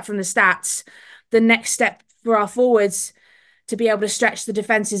 We saw that from the stats. The next step for our forwards to be able to stretch the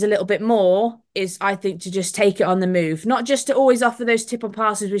defenses a little bit more is, I think, to just take it on the move. Not just to always offer those tip on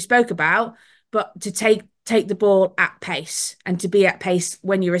passes we spoke about, but to take the ball at pace and to be at pace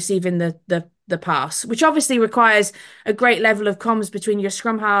when you're receiving the the pass, which obviously requires a great level of comms between your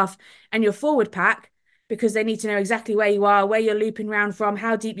scrum half and your forward pack because they need to know exactly where you are, where you're looping round from,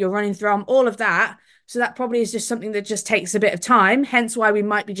 how deep you're running from, all of that. So that probably is just something that just takes a bit of time, hence why we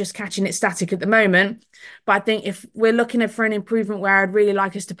might be just catching it static at the moment. But I think if we're looking for an improvement where I'd really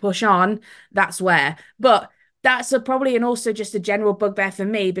like us to push on, that's where. But that's probably and also just a general bugbear for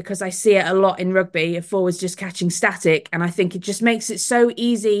me because I see it a lot in rugby if forwards just catching static, and I think it just makes it so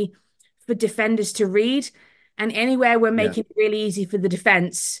easy for defenders to read. And anywhere we're Yeah. making it really easy for the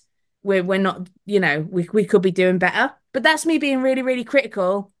defense, we're not, we could be doing better. But that's me being really, really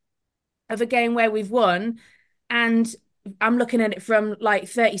critical of a game where we've won. And I'm looking at it from like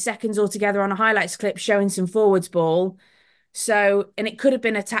 30 seconds altogether on a highlights clip showing some forwards ball. So, and it could have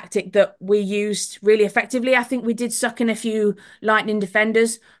been a tactic that we used really effectively. I think we did suck in a few lightning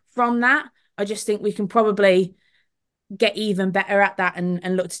defenders from that. I just think we can probably get even better at that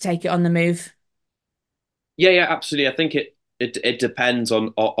and look to take it on the move. Yeah, absolutely. I think it depends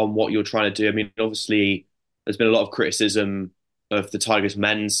on what you're trying to do. I mean, obviously, there's been a lot of criticism of the Tigers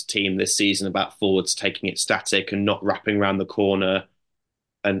men's team this season about forwards taking it static and not wrapping around the corner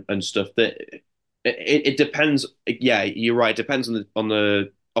and stuff. That it depends. Yeah, you're right. It depends on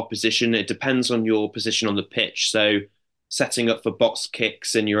the opposition. It depends on your position on the pitch. So setting up for box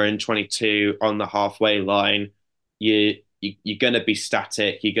kicks in your own 22 on the halfway line, you're going to be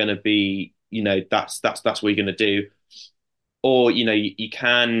static. You're going to be, that's what you're going to do. Or you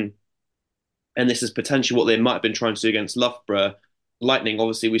can, and this is potentially what they might have been trying to do against Loughborough. Lightning,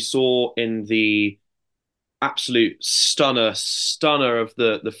 obviously, we saw in the absolute stunner of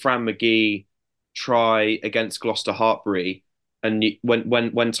the Fran McGee try against Gloucester Hartpury, and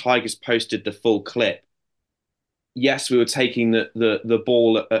when Tigers posted the full clip, yes, we were taking the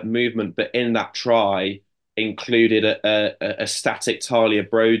ball at movement, but in that try included a static Talia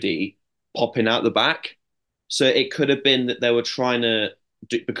Brody popping out the back. So it could have been that they were trying to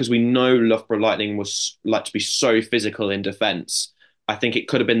do, because we know Loughborough Lightning was like to be so physical in defence. I think it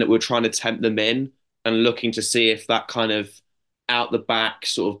could have been that we were trying to tempt them in and looking to see if that kind of out the back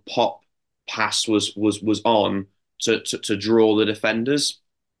sort of pop pass was on to draw the defenders.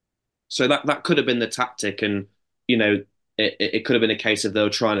 So that could have been the tactic, and it could have been a case of they were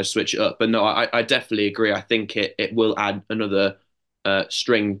trying to switch it up. But no, I definitely agree. I think it will add another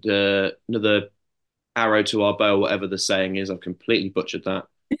string, another arrow to our bow, whatever the saying is. I've completely butchered that.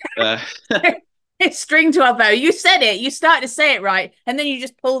 Uh, It's string to our bow. You said it. You started to say it right, and then you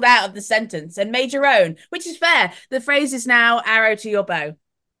just pulled out of the sentence and made your own, which is fair. The phrase is now arrow to your bow.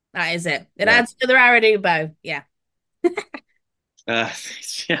 That is it. It yeah. adds another arrow to your bow. Yeah. Uh,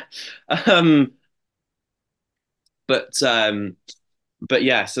 yeah. Um, but um, but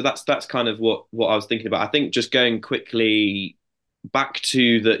yeah, so that's kind of what I was thinking about. I think just going quickly back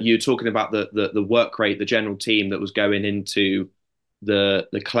to the you were talking about the work rate, the general team that was going into the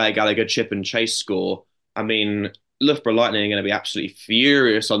Claire Gallagher chip and chase score. I mean, Loughborough Lightning are going to be absolutely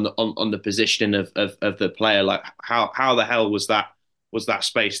furious on the positioning of the player. Like how the hell was that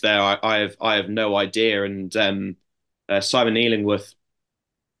space there? I have no idea. And Simon Ealingworth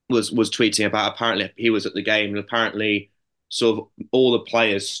was tweeting about apparently he was at the game and apparently sort of all the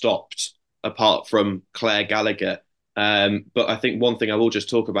players stopped apart from Claire Gallagher. But I think one thing I will just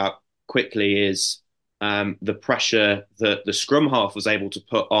talk about quickly is the pressure that the scrum half was able to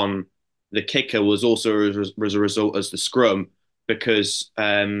put on the kicker was also as a result as the scrum because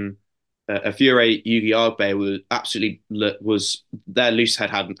Afure Yugi was absolutely was their loose head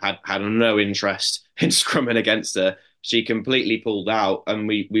had no interest in scrumming against her. She completely pulled out, and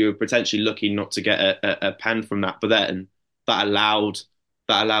we were potentially lucky not to get a pen from that. But then that allowed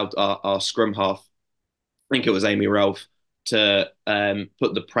our scrum half, I think it was Amy Rolfe, to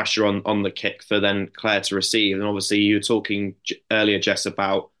put the pressure on the kick for then Claire to receive. And obviously, you were talking earlier, Jess,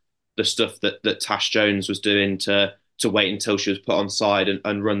 about the stuff that Tash Jones was doing to wait until she was put on side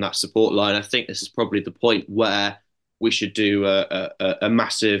and run that support line. I think this is probably the point where we should do a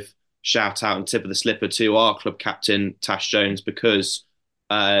massive shout out and tip of the slipper to our club captain, Tash Jones, because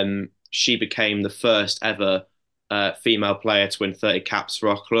she became the first ever female player to win 30 caps for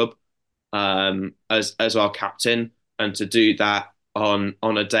our club as our captain, and to do that on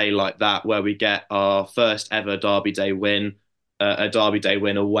a day like that where we get our first ever Derby Day win, a Derby Day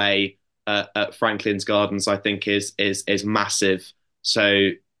win away at Franklin's Gardens, I think is massive. So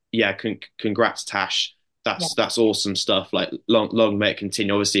yeah, congrats Tash. Yeah. That's awesome stuff. Like long may it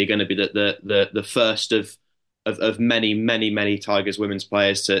continue. Obviously, you're going to be the first of many Tigers women's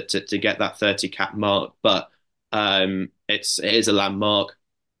players to get that 30 cap mark, but it is a landmark,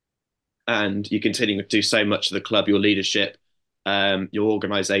 and you continue to do so much of the club, your leadership, your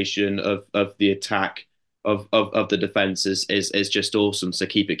organisation of the attack of the defence is just awesome. So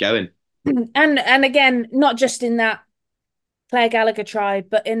keep it going. And again, not just in that Claire Gallagher try,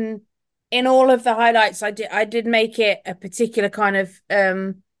 but in all of the highlights, I did make it a particular kind of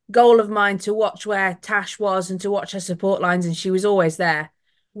goal of mine to watch where Tash was and to watch her support lines, and she was always there,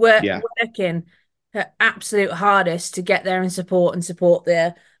 Yeah, working her absolute hardest to get there and support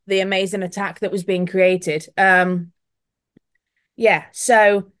the amazing attack that was being created. Yeah,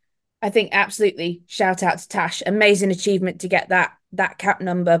 so I think absolutely shout out to Tash, amazing achievement to get that cap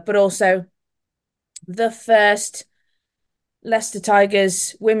number, but also the first Leicester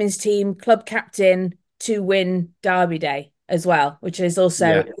Tigers women's team club captain to win Derby Day as well, which is also,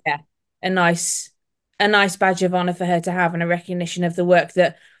 yeah, yeah, a nice badge of honor for her to have and a recognition of the work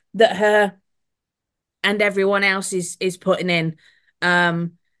that her and everyone else is putting in.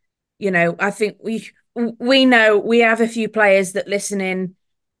 Um, I think we know we have a few players that listen in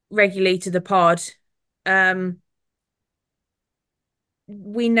regularly to the pod. Um,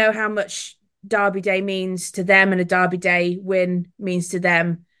 we know how much Derby Day means to them and a Derby Day win means to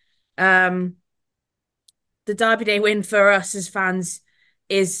them. Um, the Derby Day win for us as fans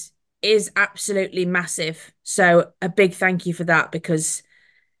is is absolutely massive. So a big thank you for that because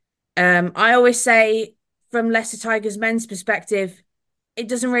I always say from Leicester Tigers men's perspective, it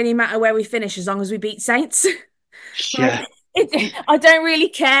doesn't really matter where we finish as long as we beat Saints. Like yeah. I don't really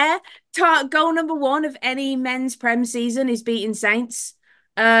care. Goal number one of any men's Prem season is beating Saints.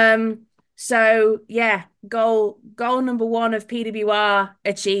 Um, so yeah, goal number one of PWR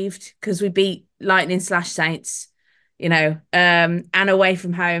achieved because we beat Lightning/Saints, and away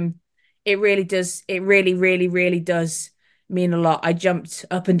from home. It really does, it really, really, really does mean a lot. I jumped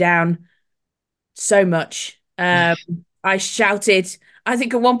up and down so much. I shouted, I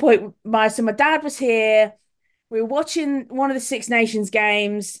think at one point my dad was here, we were watching one of the Six Nations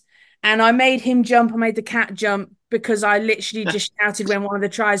games, and I made him jump. I made the cat jump because I literally just shouted when one of the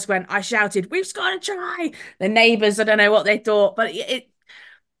tries went. I shouted, "We've scored a try!" The neighbours, I don't know what they thought, but it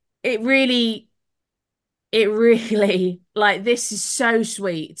really, it really like this is so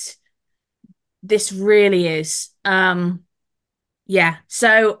sweet. This really is. Yeah.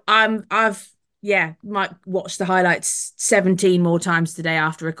 So I've might watch the highlights 17 more times today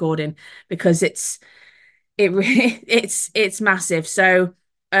after recording because it really it's massive. So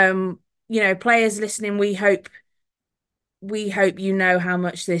players listening, we hope you know how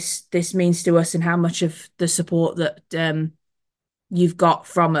much this means to us and how much of the support that you've got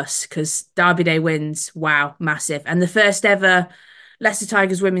from us because Derby Day wins, wow, massive. And the first ever Leicester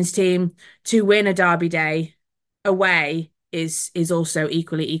Tigers women's team to win a Derby Day away is also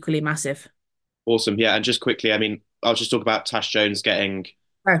equally massive. Awesome. Yeah, and just quickly, I mean, I was just talking about Tash Jones getting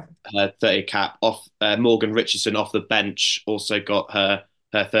Oh, her 30 cap off. Morgan Richardson off the bench also got her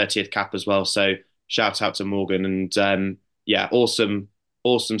 30th cap as well. So shout out to Morgan and yeah, awesome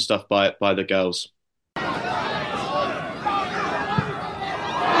stuff by the girls.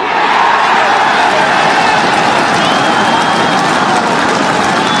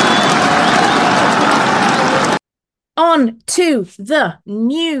 on to the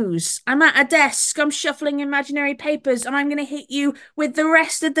news. I'm at a desk, I'm shuffling imaginary papers, and I'm going to hit you with the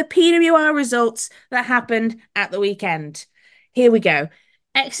rest of the PWR results that happened at the weekend. Here we go.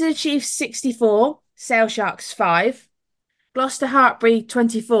 Exeter Chiefs 64, Sale Sharks 5, Gloucester Hartpury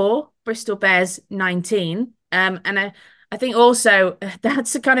 24, Bristol Bears 19. And I think also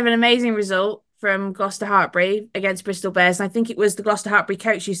that's a kind of an amazing result from Gloucester Hartpury against Bristol Bears. And I think it was the Gloucester Hartpury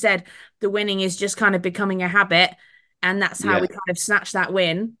coach who said the winning is just kind of becoming a habit. And that's how Yeah, we kind of snatched that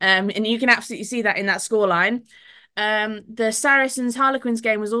win. And you can absolutely see that in that scoreline. The Saracens Harlequins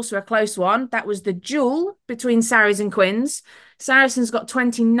game was also a close one. That was the duel between Sarries and Quins. Saracens got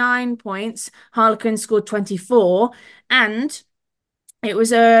 29 points, Harlequins scored 24, and it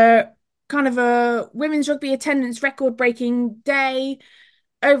was a kind of a women's rugby attendance record breaking day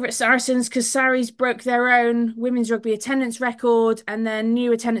over at Saracens because Sarries broke their own women's rugby attendance record, and their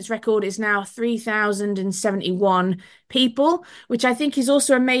new attendance record is now 3,071 people, which I think is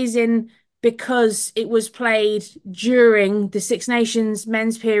also amazing because it was played during the Six Nations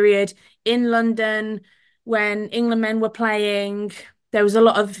men's period in London when England men were playing. There was a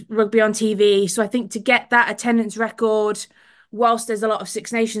lot of rugby on TV. So I think to get that attendance record, whilst there's a lot of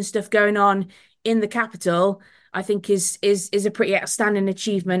Six Nations stuff going on in the capital, I think is a pretty outstanding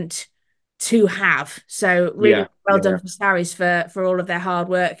achievement to have. So really yeah, well yeah, done yeah. for Sarries for all of their hard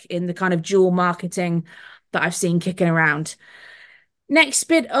work in the kind of dual marketing that I've seen kicking around. Next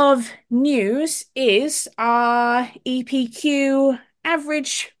bit of news is our EPQ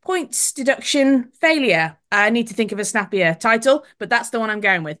average points deduction failure. I need to think of a snappier title, but that's the one I'm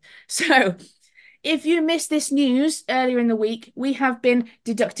going with. So, if you missed this news earlier in the week, we have been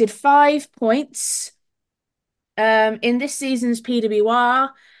deducted 5 points in this season's PWR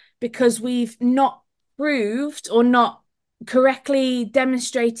because we've not proved or not correctly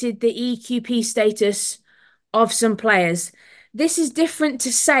demonstrated the EQP status of some players. This is different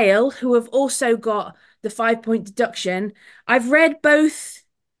to Sale, who have also got the 5 point deduction. I've read both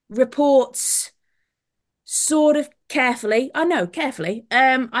reports sort of carefully. I know, carefully.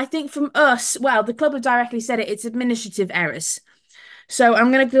 I think from us, well, the club have directly said it, it's administrative errors. So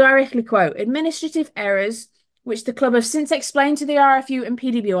I'm going to directly quote administrative errors, which the club have since explained to the RFU and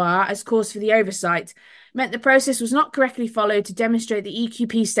PWR as cause for the oversight, meant the process was not correctly followed to demonstrate the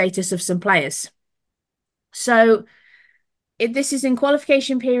EQP status of some players. So this is in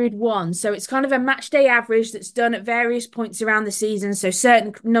qualification period 1. So it's kind of a match day average that's done at various points around the season. So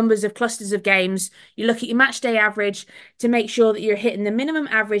certain numbers of clusters of games, you look at your match day average to make sure that you're hitting the minimum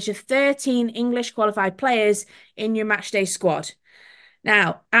average of 13 English qualified players in your match day squad.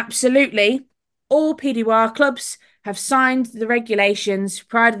 Now, absolutely, all PWR clubs have signed the regulations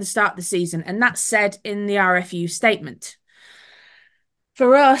prior to the start of the season, and that's said in the RFU statement.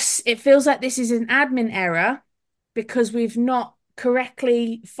 For us, it feels like this is an admin error because we've not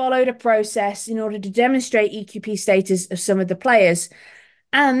correctly followed a process in order to demonstrate EQP status of some of the players.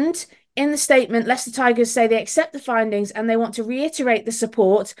 And in the statement, Leicester Tigers say they accept the findings and they want to reiterate the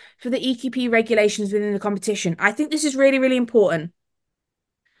support for the EQP regulations within the competition. I think this is really, really important.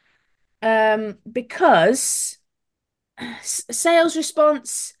 Because Sales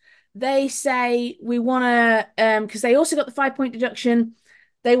response, they say we want to, because they also got the 5 point deduction,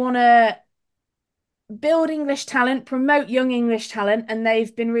 they want to build English talent, promote young English talent, and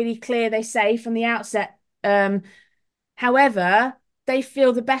they've been really clear, they say from the outset. However, they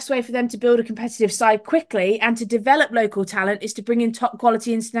feel the best way for them to build a competitive side quickly and to develop local talent is to bring in top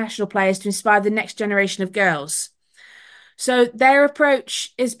quality international players to inspire the next generation of girls. So their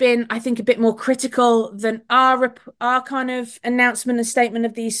approach has been, I think, a bit more critical than our kind of announcement and statement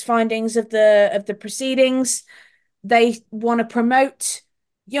of these findings of the proceedings. They want to promote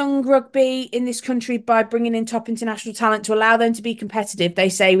young rugby in this country by bringing in top international talent to allow them to be competitive. They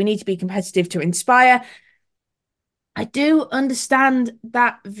say we need to be competitive to inspire. I do understand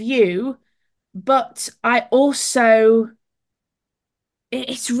that view, but I also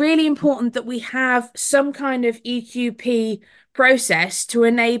it's really important that we have some kind of EQP process to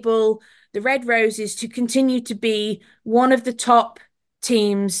enable the Red Roses to continue to be one of the top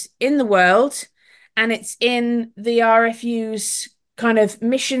teams in the world. And it's in the RFU's kind of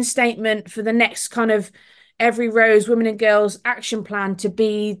mission statement for the next kind of Every Rose Women and Girls action plan to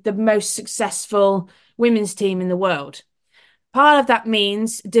be the most successful women's team in the world. Part of that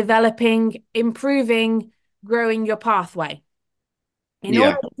means developing, improving, growing your pathway. In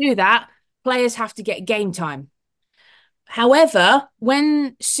order Yeah, to do that, players have to get game time. However,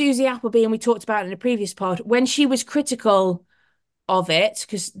 when Susie Appleby, and we talked about it in a previous pod, when she was critical of it,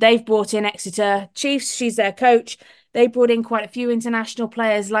 because they've brought in Exeter Chiefs, she's their coach, they brought in quite a few international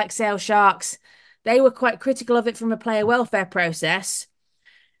players like Sale Sharks. They were quite critical of it from a player welfare process.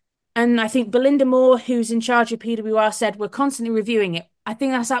 And I think Belinda Moore, who's in charge of PWR, said we're constantly reviewing it. I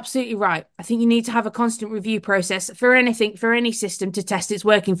think that's absolutely right. I think you need to have a constant review process for anything, for any system to test it's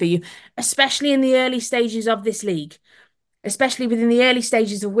working for you, especially in the early stages of this league, especially within the early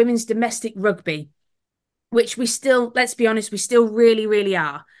stages of women's domestic rugby, which we still, let's be honest, we still really, really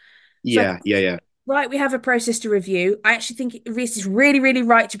are. So, yeah. right, we have a process to review. I actually think Reese is really, really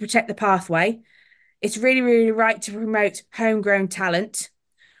right to protect the pathway. It's really, really right to promote homegrown talent.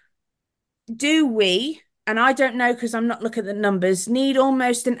 Do we, and I don't know because I'm not looking at the numbers, need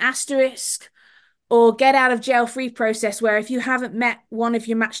almost an asterisk or get out of jail free process where if you haven't met one of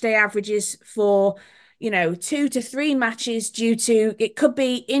your match day averages for, 2 to 3 matches due to it could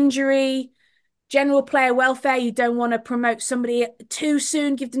be injury, general player welfare, you don't want to promote somebody too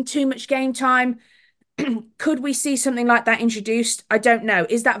soon, give them too much game time. Could we see something like that introduced? I don't know.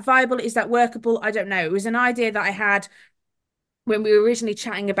 Is that viable? Is that workable? I don't know. It was an idea that I had when we were originally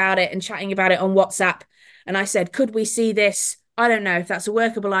chatting about it and chatting about it on WhatsApp. And I said, could we see this? I don't know if that's a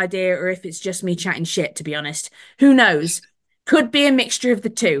workable idea or if it's just me chatting shit, to be honest. Who knows? Could be a mixture of the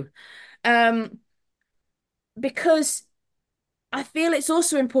two. Because I feel it's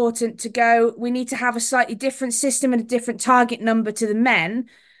also important to go, we need to have a slightly different system and a different target number to the men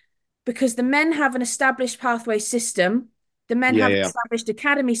because the men have an established pathway system, the men have an Yeah. established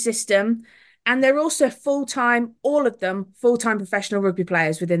academy system, and they're also full time, all of them, full time professional rugby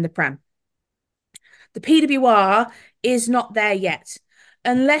players within the Prem. The PWR is not there yet.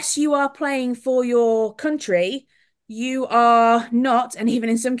 Unless you are playing for your country, you are not, and even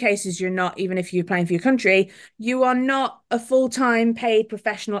in some cases, you're not, even if you're playing for your country, you are not a full-time paid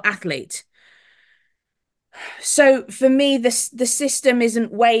professional athlete. So for me, the system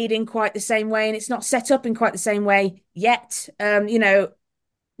isn't weighed in quite the same way, and it's not set up in quite the same way yet.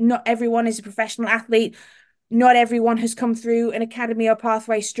 Not everyone is a professional athlete. Not everyone has come through an academy or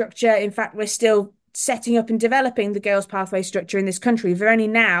pathway structure. In fact, we're still setting up and developing the girls' pathway structure in this country. We've only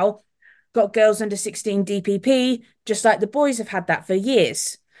now got girls under 16 DPP, just like the boys have had that for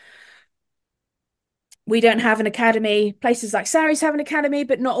years. We don't have an academy. Places like Sarries have an academy,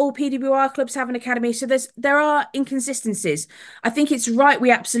 but not all PWR clubs have an academy. So there are inconsistencies. I think it's right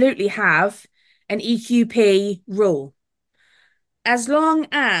we absolutely have an EQP rule. As long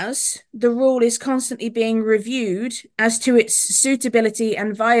as the rule is constantly being reviewed as to its suitability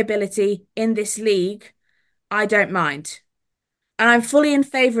and viability in this league, I don't mind. And I'm fully in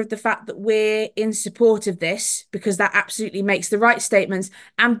favour of the fact that we're in support of this because that absolutely makes the right statements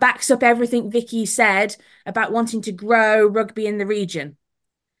and backs up everything Vicky said about wanting to grow rugby in the region.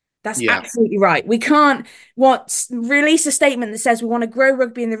 That's Yeah, absolutely right. We can't release a statement that says we want to grow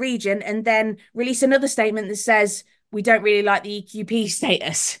rugby in the region and then release another statement that says we don't really like the EQP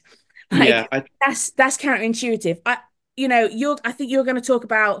status. yeah, Like that's counterintuitive. I think you're going to talk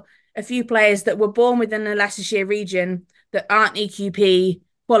about a few players that were born within the Leicestershire region that aren't EQP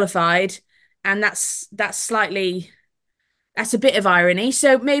qualified, and that's a bit of irony.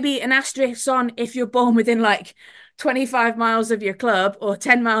 So maybe an asterisk on if you're born within like 25 miles of your club or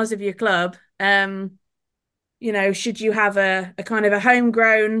 10 miles of your club. Should you have a kind of a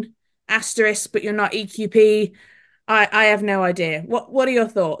homegrown asterisk, but you're not EQP? I have no idea. What are your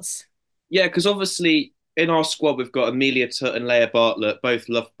thoughts? yeah. Because obviously in our squad we've got Amelia Tutt and Leah Bartlett, both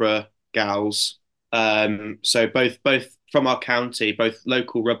Loughborough gals. So both from our county, both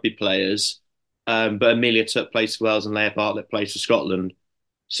local rugby players. But Amelia Tutt plays for Wales and Leah Bartlett plays for Scotland.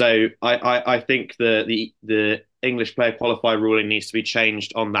 So I think the English player qualifier ruling needs to be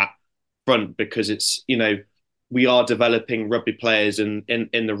changed on that front because it's we are developing rugby players in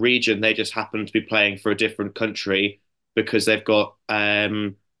the region. They just happen to be playing for a different country because they've got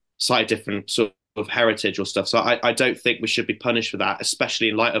slightly different sort of heritage or stuff. So I don't think we should be punished for that, especially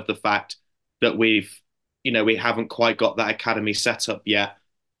in light of the fact that we haven't quite got that academy set up yet,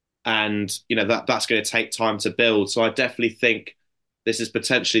 and that's going to take time to build. So I definitely think this is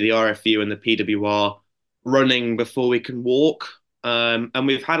potentially the RFU and the PWR running before we can walk. And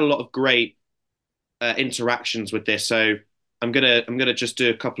we've had a lot of great interactions with this. So I'm gonna just do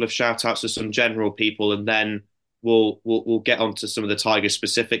a couple of shout outs to some general people, and then we'll get onto some of the Tiger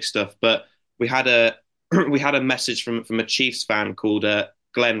specific stuff. But we had a we had a message from a Chiefs fan called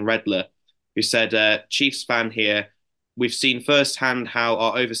Glenn Redler, who said, "Chiefs fan here. We've seen firsthand how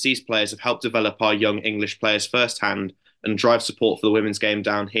our overseas players have helped develop our young English players firsthand and drive support for the women's game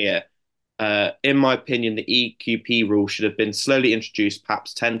down here. In my opinion, the EQP rule should have been slowly introduced,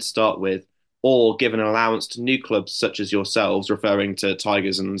 perhaps 10 to start with, or given an allowance to new clubs such as yourselves," referring to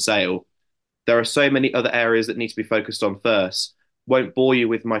Tigers and Sale. "There are so many other areas that need to be focused on first. Won't bore you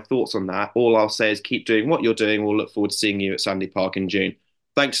with my thoughts on that. All I'll say is keep doing what you're doing. We'll look forward to seeing you at Sandy Park in June."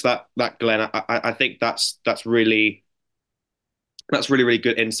 Thanks for that Glenn. I think that's really, really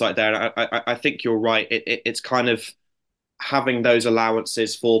good insight there. And I think you're right. It's kind of having those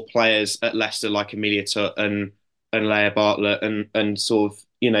allowances for players at Leicester like Amelia Tutt and Leah Bartlett and sort of,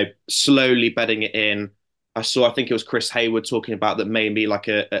 slowly bedding it in. I think it was Chris Hayward talking about that maybe like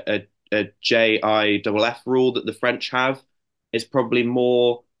a JIFF rule that the French have is probably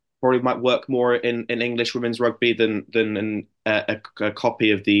might work more in English women's rugby than a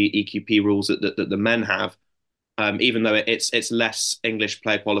copy of the EQP rules that the men have. Even though it's less English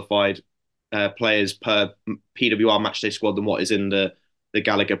player qualified players per PWR matchday squad than what is in the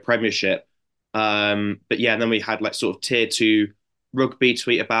Gallagher Premiership. But yeah, and then we had like sort of tier two rugby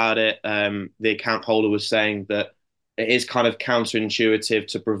tweet about it. The account holder was saying that it is kind of counterintuitive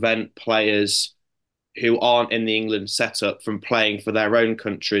to prevent players who aren't in the England setup from playing for their own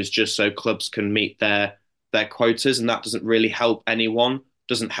countries just so clubs can meet their quotas, and that doesn't really help anyone.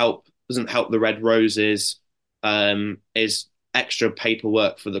 Doesn't help the Red Roses. Is extra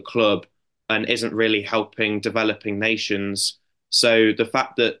paperwork for the club and isn't really helping developing nations. So the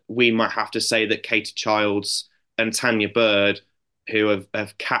fact that we might have to say that Katie Childs and Tanya Bird, who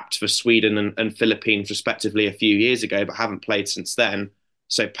have capped for Sweden and Philippines respectively a few years ago, but haven't played since then.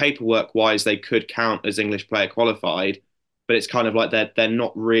 So paperwork wise, they could count as English player qualified, but it's kind of like they're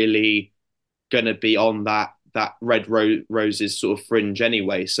not really going to be on that roses sort of fringe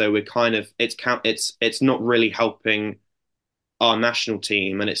anyway. So we're kind of it's not really helping our national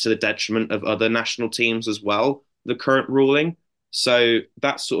team, and it's to the detriment of other national teams as well, the current ruling. So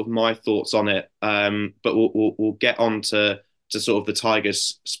that's sort of my thoughts on it. But we'll get on to sort of the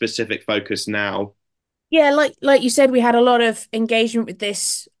Tigers' specific focus now. Yeah, like you said, we had a lot of engagement with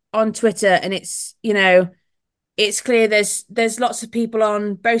this on Twitter, and it's clear there's lots of people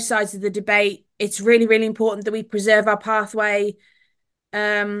on both sides of the debate. It's really, really important that we preserve our pathway.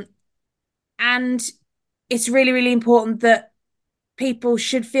 Um, and it's really, really important that people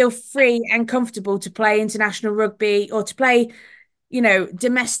should feel free and comfortable to play international rugby or to play,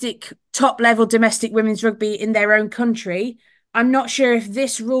 domestic, top level domestic women's rugby in their own country. I'm not sure if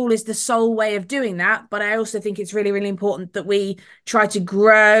this rule is the sole way of doing that, but I also think it's really, really important that we try to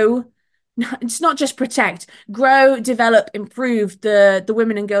grow. It's not just protect, grow, develop, improve the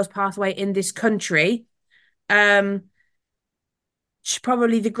women and girls pathway in this country. Um,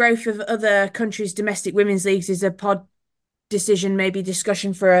 Probably the growth of other countries' domestic women's leagues is a pod decision, maybe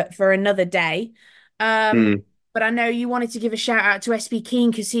discussion for another day. Um, Mm, but I know you wanted to give a shout out to SB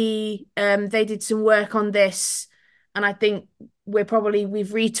Keen because they did some work on this, and I think we've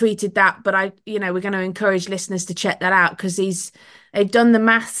retweeted that, but we're going to encourage listeners to check that out because they've done the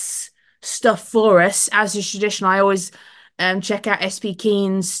maths stuff for us as is traditional. I always check out SB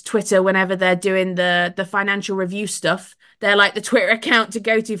Keen's Twitter whenever they're doing the financial review stuff. They're like the Twitter account to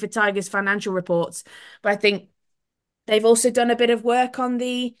go to for Tigers financial reports. But I think they've also done a bit of work on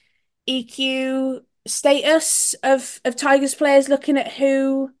the EQ status of Tigers players, looking at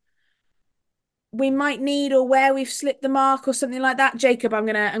who we might need or where we've slipped the mark or something like that. Jacob, I'm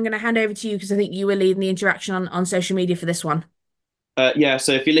gonna hand over to you because I think you were leading the interaction on social media for this one. yeah,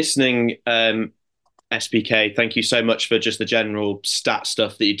 so if you're listening, SPK, thank you so much for just the general stat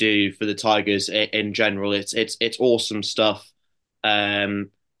stuff that you do for the Tigers in general. It's awesome stuff. Um,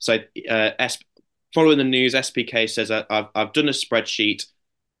 so following the news, SPK says I've done a spreadsheet,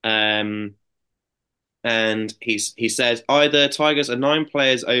 um, and he says either Tigers are 9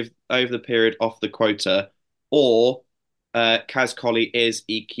 players over the period off the quota, or Kaz Colley is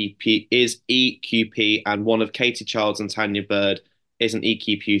EQP, and one of Katie Childs and Tanya Bird is an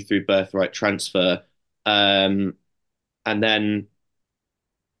EQP through birthright transfer. Um, and then,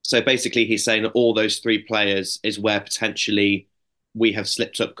 so basically, he's saying that all those 3 players is where potentially we have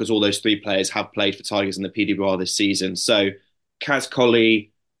slipped up because all those 3 players have played for Tigers in the PWR this season. So, Kaz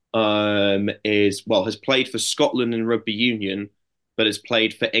Colley has played for Scotland in rugby union, but has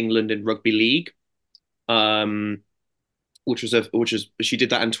played for England in rugby league. Um, which was she did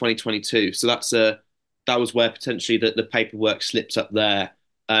that in 2022. So that was where potentially the paperwork slipped up there.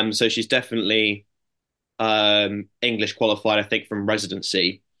 So she's definitely English qualified, I think, from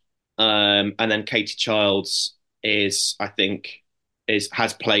residency. And then Katie Childs I think,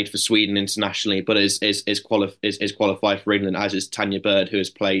 has played for Sweden internationally, but is qualified for England, as is Tanya Bird, who has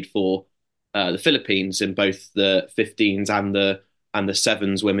played for the Philippines in both the 15s and the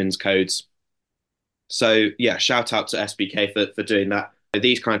sevens women's codes. So yeah, shout out to SBK for doing that.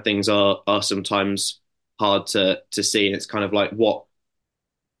 These kind of things are sometimes hard to see, and it's kind of like what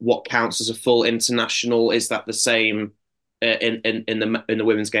counts as a full international. Is that the same in the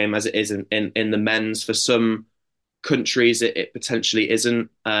women's game as it is in the men's? For some countries, it potentially isn't.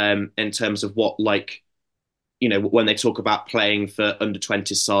 In terms of what, like, when they talk about playing for under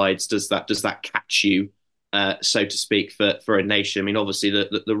 20 sides, does that catch you, so to speak, for a nation? I mean, obviously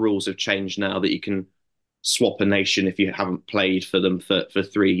the rules have changed now that you can swap a nation if you haven't played for them for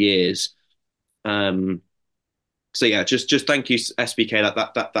 3 years. Um, so yeah, just thank you,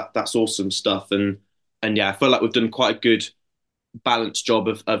 SBK. That's awesome stuff, and yeah, I feel like we've done quite a good balanced job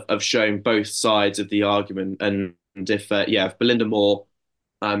of showing both sides of the argument. And if Belinda Moore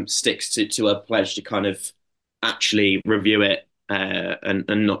sticks to her pledge to kind of actually review it, and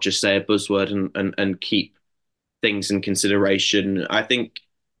not just say a buzzword, and keep things in consideration, I think,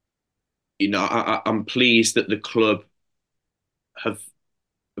 I'm pleased that the club have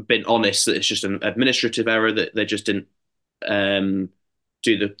been honest that it's just an administrative error, that they just didn't um,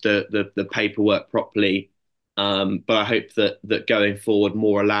 do the paperwork properly. But I hope that going forward,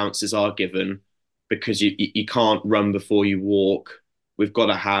 more allowances are given, because you can't run before you walk. We've got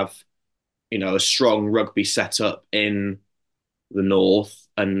to have, a strong rugby setup in the north,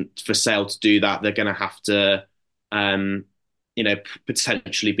 and for Sale to do that, they're going to have to, um,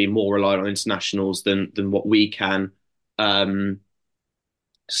 potentially be more reliant on internationals than what we can. Um,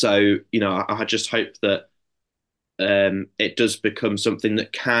 so, I just hope that it does become something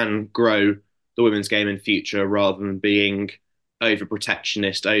that can grow the women's game in future, rather than being over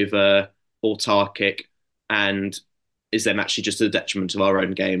protectionist, over autarkic. and is then actually just to the detriment of our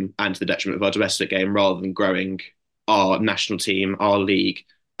own game and to the detriment of our domestic game rather than growing our national team, our league,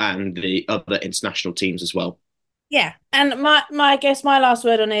 and the other international teams as well. Yeah, and my I guess my last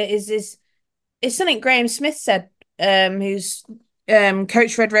word on it is something Graham Smith said, who's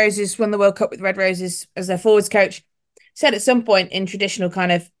coached Red Roses, won the World Cup with Red Roses as their forwards coach. Said at some point in traditional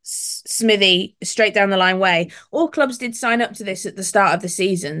kind of Smithy straight down the line way, all clubs did sign up to this at the start of the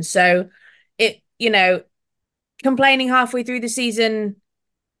season. So it, complaining halfway through the season,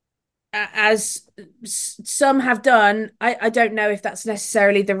 as some have done, I don't know if that's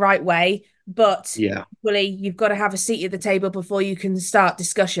necessarily the right way, but Yeah. equally, you've got to have a seat at the table before you can start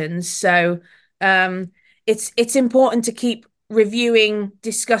discussions. So it's important to keep reviewing,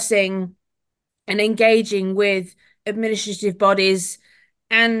 discussing, and engaging with administrative bodies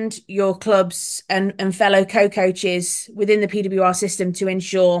and your clubs and fellow co-coaches within the PWR system to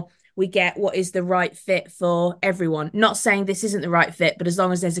ensure we get what is the right fit for everyone. Not saying this isn't the right fit, but as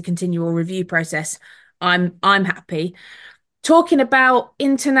long as there's a continual review process, I'm happy. Talking about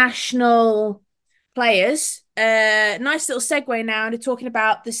international players, nice little segue now into talking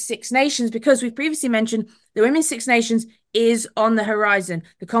about the Six Nations, because we've previously mentioned the Women's Six Nations is on the horizon.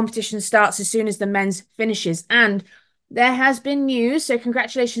 The competition starts as soon as the men's finishes. And there has been news, so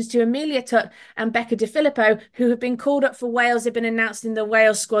congratulations to Amelia Tutt and Becca De Filippo, who have been called up for Wales. They've been announced in the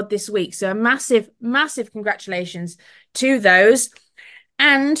Wales squad this week. So a massive, massive congratulations to those.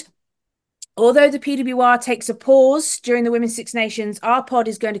 And although the PWR takes a pause during the Women's Six Nations, our pod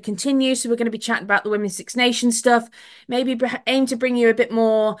is going to continue. So we're going to be chatting about the Women's Six Nations stuff, maybe aim to bring you a bit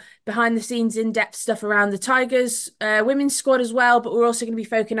more behind the scenes, in-depth stuff around the Tigers women's squad as well. But we're also going to be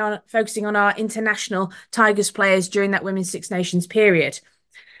focusing on our international Tigers players during that Women's Six Nations period.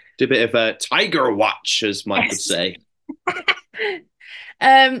 Do a bit of a Tiger Watch, as Mike would Yes. say.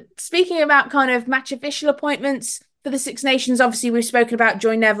 Speaking about kind of match official appointments for the Six Nations, obviously we've spoken about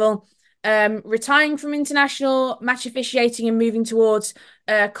Joy Neville retiring from international match officiating and moving towards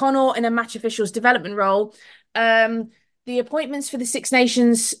Connaught in a match officials development role. The appointments for the Six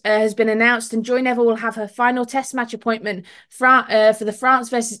Nations has been announced, and Joy Neville will have her final Test match appointment for the France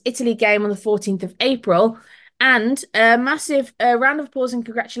versus Italy game on the 14th of April. And a massive round of applause and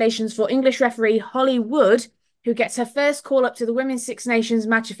congratulations for English referee Holly Wood, who gets her first call up to the Women's Six Nations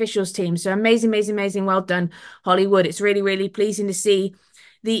match officials team. So amazing, amazing, amazing. Well done, Holly Wood. It's really, really pleasing to see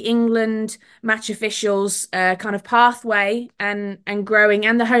the England match officials kind of pathway and growing,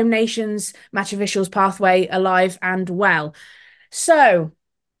 and the home nations match officials pathway alive and well. So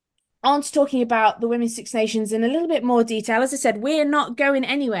on to talking about the Women's Six Nations in a little bit more detail. As I said, we're not going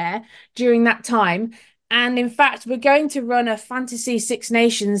anywhere during that time. And in fact, we're going to run a Fantasy Six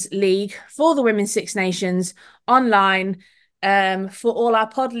Nations League for the Women's Six Nations online for all our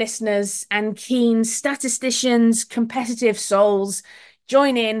pod listeners and keen statisticians, competitive souls.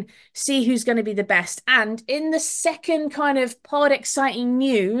 Join in, see who's going to be the best. And in the second kind of pod exciting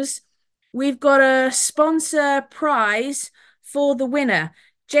news, we've got a sponsor prize for the winner.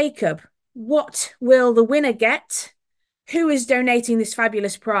 Jacob, what will the winner get? Who is donating this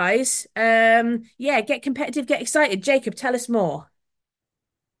fabulous prize? Yeah, get competitive, get excited. Jacob, tell us more.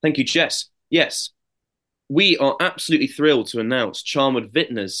 Thank you, Jess. Yes, we are absolutely thrilled to announce Charnwood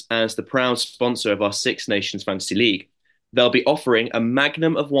Vintners as the proud sponsor of our Six Nations Fantasy League. They'll be offering a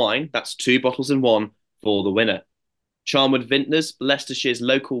magnum of wine, that's 2 bottles in 1, for the winner. Charnwood Vintners, Leicestershire's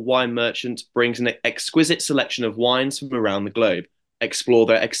local wine merchant, brings an exquisite selection of wines from around the globe. Explore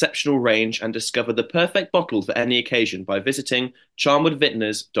their exceptional range and discover the perfect bottle for any occasion by visiting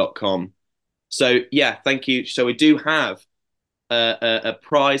charnwoodvintners.com. So, yeah, thank you. So we do have a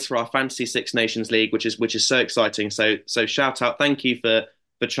prize for our Fantasy Six Nations League, which is so exciting. So shout out, thank you for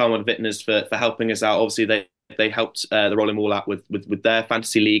Charnwood Vintners for helping us out. Obviously, they helped the Rolling Wall out with their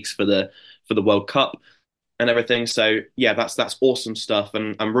fantasy leagues for the World Cup and everything. So yeah, that's awesome stuff,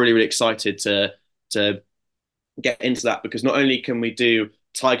 and I'm really really excited to get into that, because not only can we do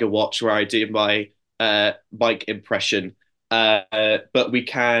Tiger Watch where I do my bike impression, but we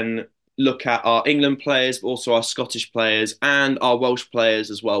can look at our England players, but also our Scottish players and our Welsh players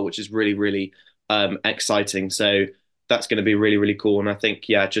as well, which is really really exciting. So that's going to be really really cool. And I think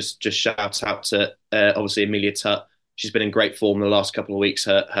yeah, just shout out to obviously Amelia Tutt. She's been in great form the last couple of weeks.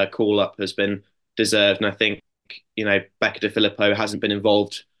 Her call up has been deserved, and I think Becca De Filippo hasn't been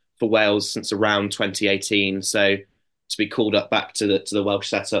involved for Wales since around 2018. So to be called up back to the Welsh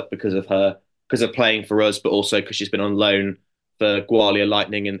setup because of playing for us, but also because she's been on loan for Gwalia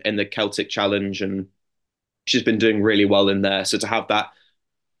Lightning in the Celtic Challenge, and she's been doing really well in there. So to have that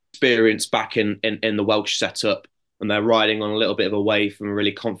experience back in the Welsh setup and they're riding on a little bit of a wave from a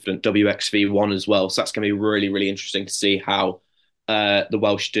really confident WXV1 as well. So that's going to be really, really interesting to see how the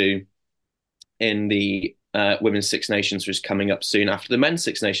Welsh do in the Women's Six Nations, which is coming up soon after the Men's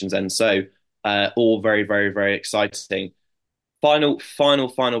Six Nations end. So all very, very, very exciting. Final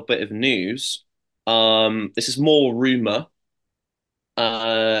bit of news. This is more rumor.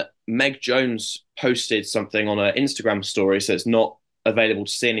 Meg Jones posted something on her Instagram story, so it's not available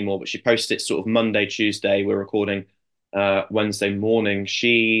to see anymore, but she posted it sort of Monday, Tuesday. We're recording Wednesday morning.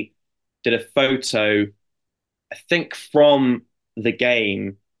 She did a photo, I think, from the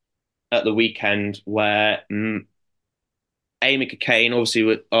game at the weekend where Amy Cokayne, obviously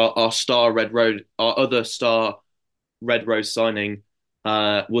with our star Red Road, our other star Red Rose signing,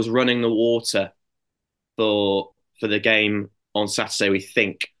 was running the water for the game on Saturday, we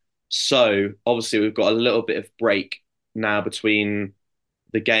think. So obviously we've got a little bit of break now between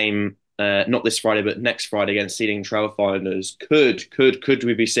the game, not this Friday, but next Friday against Seeding Trailfinders. Could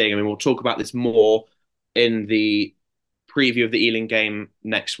we be seeing? I mean, we'll talk about this more in the preview of the Ealing game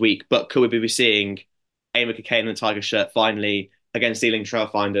next week. But could we be seeing Amy Cokayne in the Tiger shirt finally against Ealing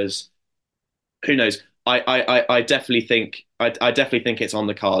Trailfinders? Who knows? I definitely think I definitely think it's on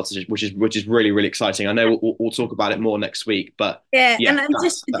the cards, which is really, really exciting. I know we'll talk about it more next week, but Yeah, yeah, and that's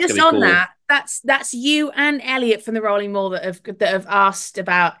just gonna be on cool. that, that's you and Elliot from the Rolling Mall that have asked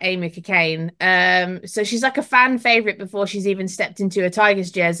about Amy Cokayne. So she's like a fan favorite before she's even stepped into a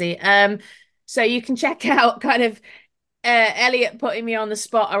Tigers jersey. So you can check out kind of Elliot putting me on the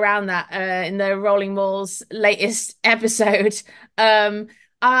spot around that in the Rolling Mall's latest episode. Um,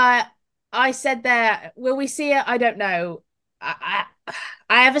 I I said there, will we see it? I don't know. I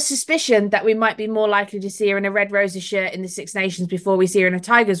have a suspicion that we might be more likely to see her in a Red Roses shirt in the Six Nations before we see her in a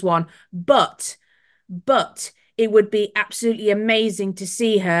Tigers one. But it would be absolutely amazing to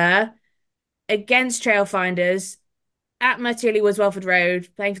see her against Trailfinders at Martilly was Welford Road,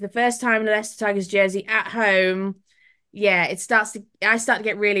 playing for the first time in a Leicester Tigers jersey at home. Yeah, I start to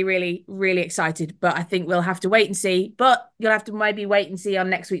get really, really, really excited, but I think we'll have to wait and see. But you'll have to maybe wait and see on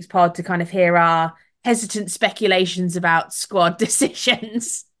next week's pod to kind of hear our hesitant speculations about squad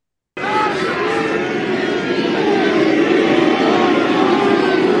decisions.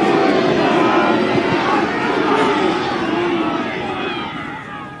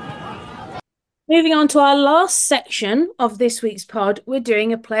 Moving on to our last section of this week's pod, we're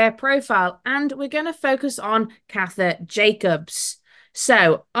doing a player profile and we're going to focus on Catha Jacobs.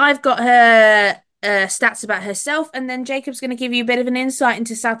 So I've got her stats about herself, and then Jacob's going to give you a bit of an insight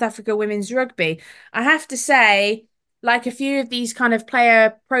into South Africa women's rugby. I have to say, like a few of these kind of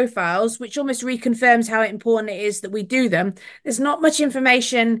player profiles, which almost reconfirms how important it is that we do them, there's not much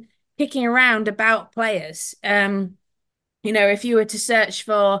information kicking around about players. If you were to search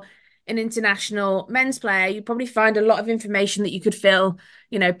for an international men's player, you'd probably find a lot of information that you could fill,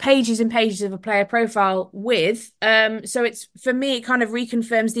 pages and pages of a player profile with. So it's for me, it kind of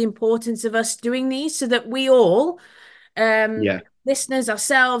reconfirms the importance of us doing these so that we all, Yeah. listeners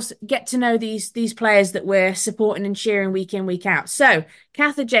ourselves, get to know these players that we're supporting and cheering week in, week out. So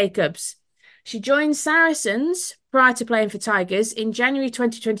Catha Jacobs, she joined Saracens prior to playing for Tigers in January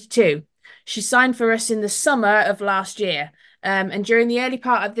 2022. She signed for us in the summer of last year. And during the early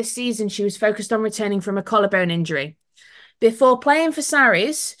part of this season, she was focused on returning from a collarbone injury. Before playing for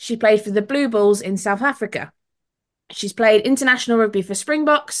Saris, she played for the Blue Bulls in South Africa. She's played international rugby for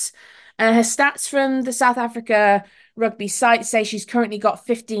Springboks. Her stats from the South Africa rugby site say she's currently got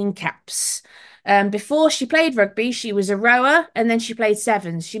 15 caps. Before she played rugby, she was a rower and then she played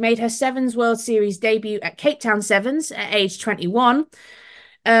sevens. She made her Sevens World Series debut at Cape Town Sevens at age 21.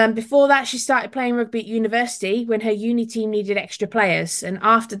 Before that, she started playing rugby at university when her uni team needed extra players. And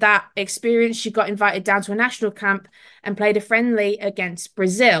after that experience, she got invited down to a national camp and played a friendly against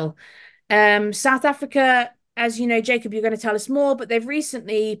Brazil. South Africa, as you know, Jacob, you're going to tell us more, but they've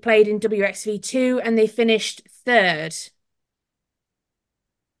recently played in WXV2 and they finished third.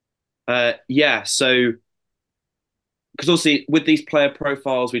 Yeah. So because obviously with these player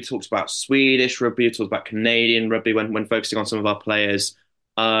profiles, we talked about Swedish rugby, we talked about Canadian rugby when focusing on some of our players.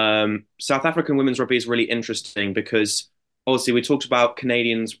 South African women's rugby is really interesting because obviously we talked about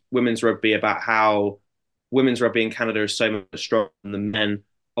Canadians women's rugby, about how women's rugby in Canada is so much stronger than the men.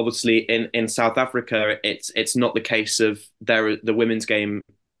 Obviously in South Africa, it's not the case of the women's game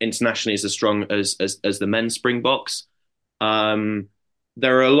internationally is as strong as the men's Springboks. Um,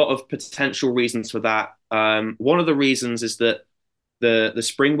 there are a lot of potential reasons for that. One of the reasons is that the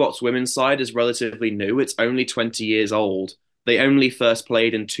Springboks women's side is relatively new. It's only 20 years old. They only first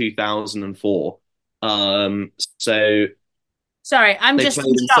played in 2004. So Sorry, I'm They just in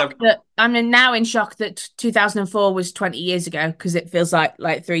played in shock seven. that now in shock that 2004 was 20 years ago because it feels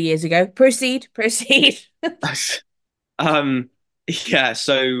like 3 years ago. Proceed, proceed. um, yeah.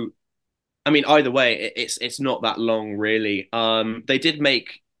 So I mean, either way, it's not that long really. They did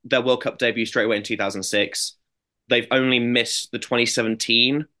make their World Cup debut straight away in 2006. They've only missed the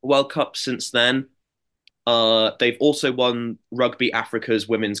 2017 World Cup since then. They've also won Rugby Africa's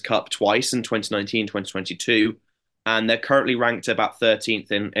Women's Cup twice in 2019, 2022, and they're currently ranked about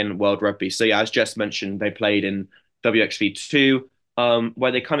 13th in World Rugby. So yeah, as Jess mentioned, they played in WXV2,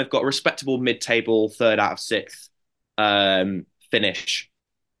 where they kind of got a respectable mid-table third out of sixth finish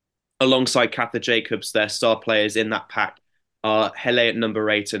alongside Catha Jacobs. Their star players in that pack are Hele at number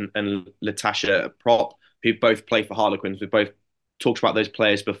eight and Latasha at prop, who both play for Harlequins. We've both talked about those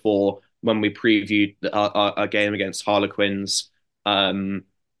players before when we previewed our game against Harlequins. Um,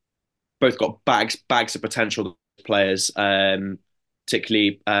 both got bags of potential players,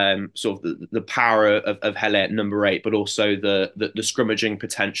 particularly sort of the power of Hele at number eight, but also the scrimmaging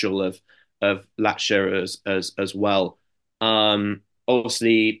potential of Latcher as well.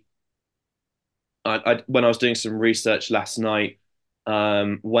 Obviously, when I was doing some research last night,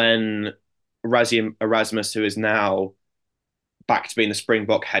 when Razzie Erasmus, who is now back to being the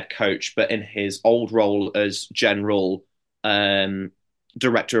Springbok head coach, but in his old role as general um,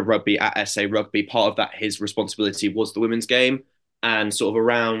 director of rugby at SA Rugby, part of that his responsibility was the women's game, and sort of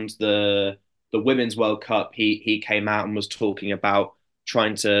around the women's World Cup, he came out and was talking about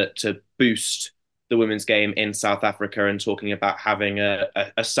trying to boost the women's game in South Africa and talking about having a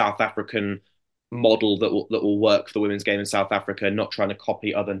South African model that will work for the women's game in South Africa, not trying to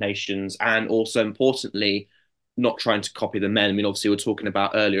copy other nations, and also importantly, not trying to copy the men. I mean, obviously, we were talking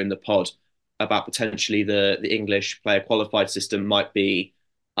about earlier in the pod about potentially the English player qualified system might be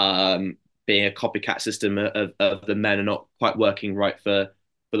being a copycat system of the men and not quite working right for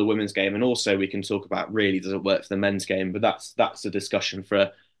the women's game. And also, we can talk about really does it work for the men's game, but that's a discussion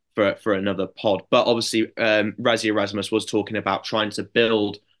for another pod. But obviously, Razzie Erasmus was talking about trying to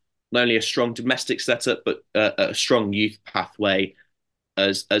build not only a strong domestic setup but a strong youth pathway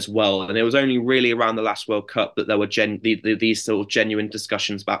as well. And it was only really around the last World Cup that there were these sort of genuine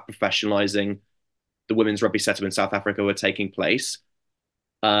discussions about professionalising the women's rugby setup in South Africa were taking place.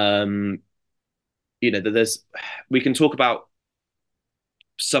 Um, there's we can talk about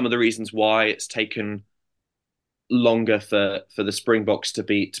some of the reasons why it's taken longer for the Springboks to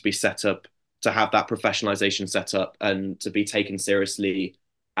be set up, to have that professionalization set up and to be taken seriously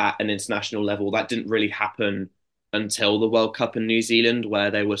at an international level. That didn't really happen until the World Cup in New Zealand,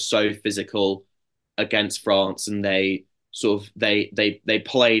 where they were so physical against France and they sort of they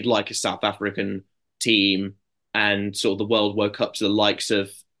played like a South African team, and sort of the world woke up to the likes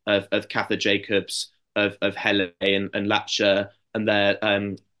of Catha Jacobs, of Hele and Latcher, and their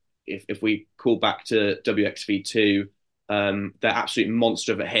if we call back to WXV2, their absolute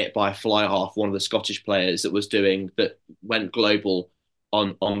monster of a hit by a fly half, one of the Scottish players that went global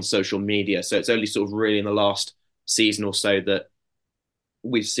on social media. So it's only sort of really in the last season or so that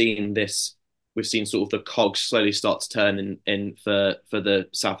we've seen this. We've seen sort of the cogs slowly start to turn in for the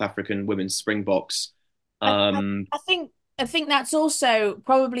South African women's Springboks. I, I, Um, I think that's also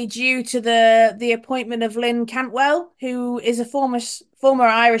probably due to the appointment of Lynn Cantwell, who is a former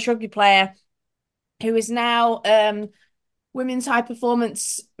Irish rugby player who is now women's high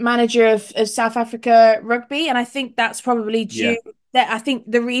performance manager of South Africa Rugby. And I think that's probably yeah, due that I think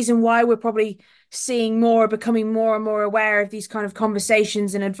the reason why we're probably seeing more, becoming more and more aware of these kind of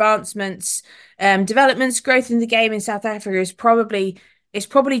conversations and advancements, developments, growth in the game in South Africa is probably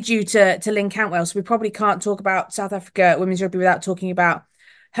due to Lynn Cantwell. So we probably can't talk about South Africa women's rugby without talking about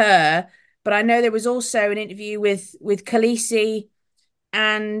her. But I know there was also an interview with Khaleesi,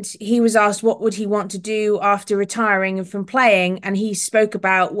 and he was asked what would he want to do after retiring and from playing, and he spoke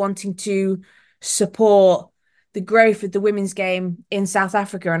about wanting to support the growth of the women's game in South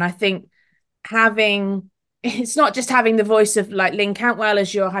Africa. And I think having it's not just having the voice of like Lynn Cantwell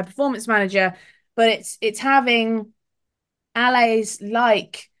as your high performance manager, but it's having allies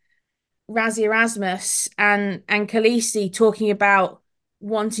like Razzie Erasmus and Khaleesi talking about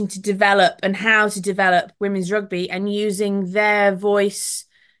wanting to develop and how to develop women's rugby and using their voice,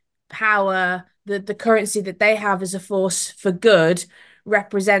 power, the currency that they have as a force for good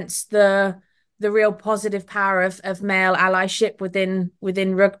represents the real positive power of male allyship within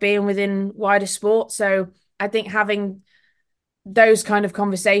rugby and within wider sport. So I think having those kind of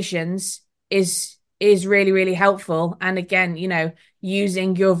conversations is really, really helpful. And again,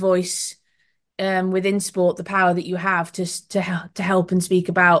 using your voice within sport, the power that you have to help and speak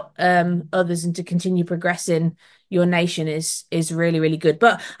about others and to continue progressing your nation is really, really good.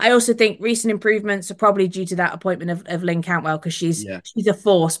 But I also think recent improvements are probably due to that appointment of Lynn Cantwell, because Yeah, she's a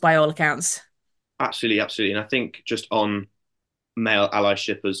force by all accounts. absolutely, absolutely. And I think just on male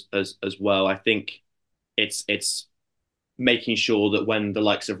allyship as well, I think it's making sure that when the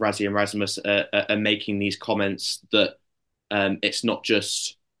likes of Razzie and Rasmus are making these comments, that it's not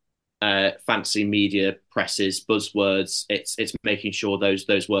just fancy media presses buzzwords. It's making sure those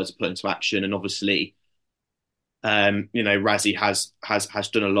words are put into action. And obviously, Razzie has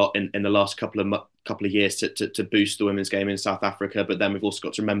done a lot in the last couple of years to boost the women's game in South Africa. But then we've also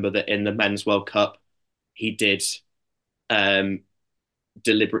got to remember that in the Men's World Cup, he did um,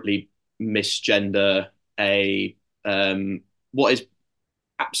 deliberately misgender a what is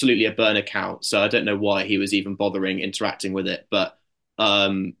absolutely a burn account. So I don't know why he was even bothering interacting with it, but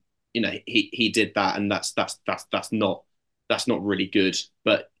um, he did that, and that's not really good.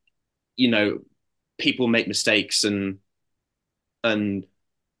 But you know, people make mistakes, and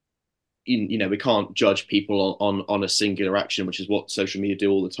we can't judge people on a singular action, which is what social media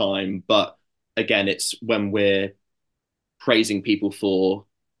do all the time. But again, it's when we're praising people for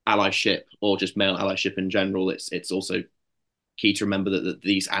allyship or just male allyship in general, it's also key to remember that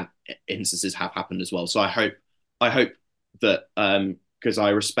these instances have happened as well. So I hope that because I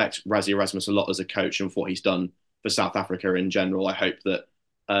respect Razzie Erasmus a lot as a coach and for what he's done for South Africa in general, I hope that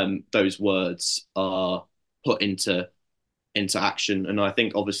those words are put into action. And I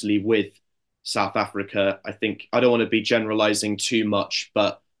think obviously with South Africa, I think I don't want to be generalizing too much,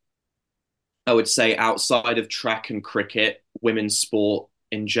 but I would say outside of track and cricket, women's sport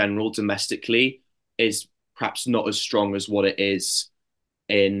in general domestically is perhaps not as strong as what it is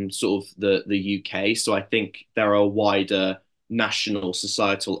in sort of the UK. So I think there are wider national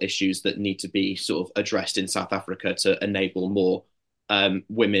societal issues that need to be sort of addressed in South Africa to enable more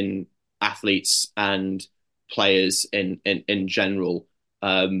women athletes and players in general.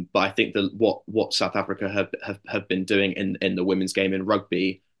 But I think that what South Africa have been doing in the women's game in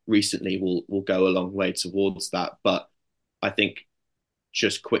rugby recently will go a long way towards that. But I think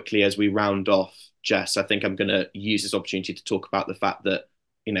just quickly as we round off, Jess, I think I'm going to use this opportunity to talk about the fact that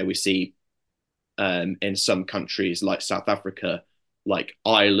we see in some countries like South Africa, like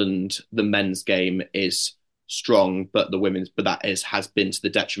Ireland, the men's game is strong, but that has been to the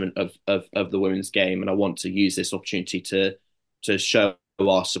detriment of the women's game. And I want to use this opportunity to show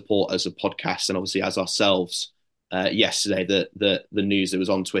our support as a podcast and obviously as ourselves. Yesterday, the news that was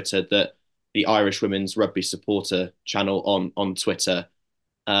on Twitter that the Irish Women's Rugby Supporter channel on Twitter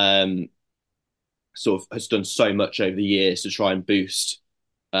um, sort of has done so much over the years to try and boost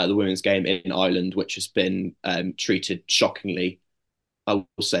the women's game in Ireland, which has been treated shockingly, I will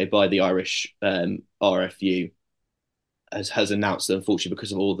say, by the Irish RFU, has announced that unfortunately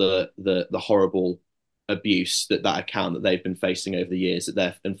because of all the horrible abuse that account that they've been facing over the years, that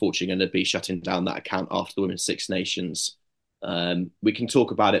they're unfortunately going to be shutting down that account after the Women's Six Nations. We can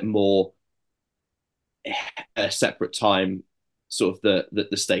talk about it more at a separate time, sort of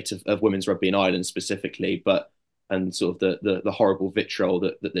the state of women's rugby in Ireland specifically, but and sort of the horrible vitriol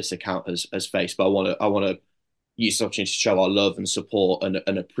that this account has faced. But I want to use this opportunity to show our love and support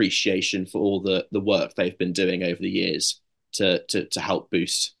and appreciation for all the work they've been doing over the years to help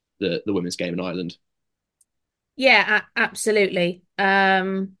boost the women's game in Ireland. Yeah, absolutely.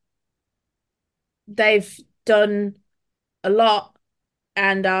 They've done a lot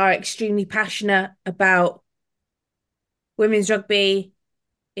and are extremely passionate about women's rugby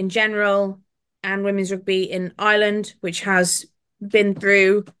in general and women's rugby in Ireland, which has been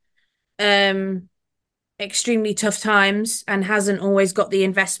through um extremely tough times and hasn't always got the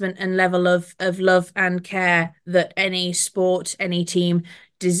investment and level of love and care that any sport, any team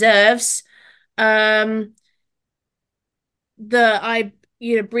deserves. Um, I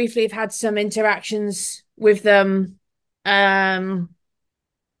briefly have had some interactions with them um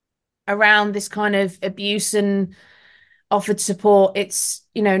around this kind of abuse and offered support. It's,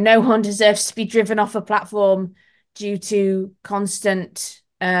 no one deserves to be driven off a platform due to constant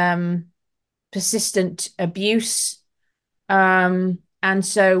persistent abuse. And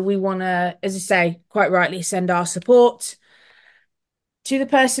so we want to, as I say, quite rightly send our support to the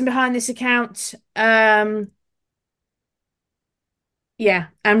person behind this account. Yeah,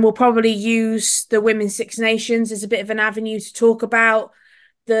 and we'll probably use the Women's Six Nations as a bit of an avenue to talk about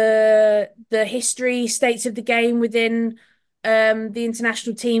the history, states of the game within the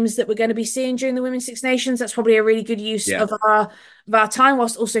international teams that we're going to be seeing during the Women's Six Nations. That's probably a really good use Yeah, of our time,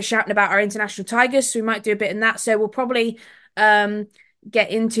 whilst also shouting about our international Tigers. So we might do a bit in that. So we'll probably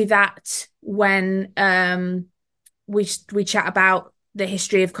get into that when we chat about the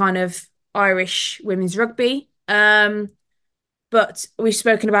history of kind of Irish women's rugby. But we've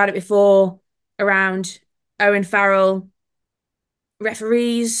spoken about it before around Owen Farrell,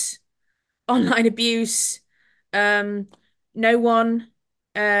 referees, online abuse. Um, no one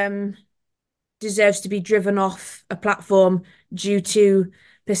um, deserves to be driven off a platform due to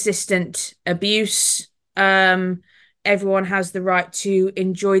persistent abuse. Um, Everyone has the right to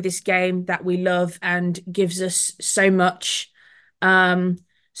enjoy this game that we love and gives us so much. Um,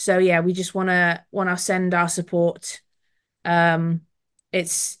 so yeah, we just wanna send our support. um, it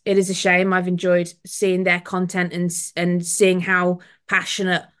is a shame. I've enjoyed seeing their content and seeing how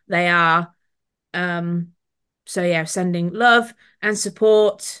passionate they are. Um, so yeah, sending love and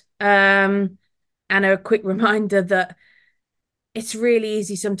support. And a quick reminder that it's really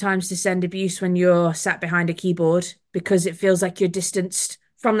easy sometimes to send abuse when you're sat behind a keyboard because it feels like you're distanced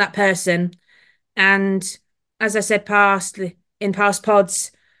from that person. And as I said in past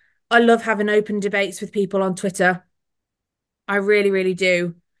pods, I love having open debates with people on Twitter. I really, really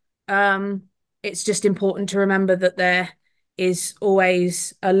do. Um, it's just important to remember that there is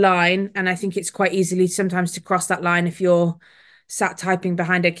always a line, and I think it's quite easily sometimes to cross that line if you're sat typing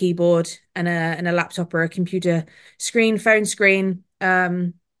behind a keyboard and a laptop or a computer screen, phone screen.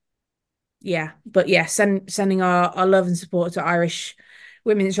 Yeah, but yeah, sending our love and support to Irish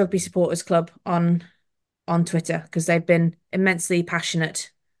Women's Rugby Supporters Club on Twitter because they've been immensely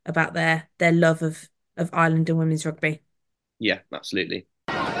passionate about their love of Ireland and women's rugby. Yeah, absolutely.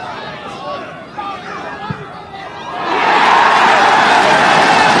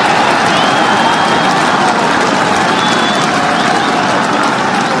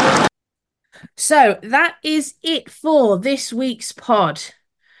 So that is it for this week's pod.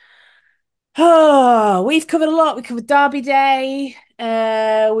 Oh, we've covered a lot. We covered Derby Day.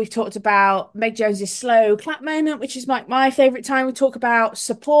 We've talked about Meg Jones's slow clap moment, which is my favorite time. We talk about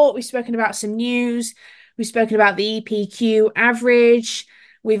support. We've spoken about some news. We've spoken about the EPQ average.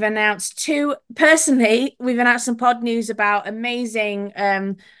 We've announced some pod news about amazing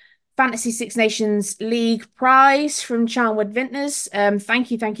Fantasy Six Nations League prize from Charnwood Vintners.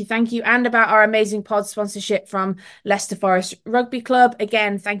 Thank you, thank you, thank you. And about our amazing pod sponsorship from Leicester Forest Rugby Club.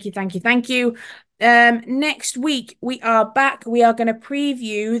 Again, thank you, thank you, thank you. Next week, we are back. We are going to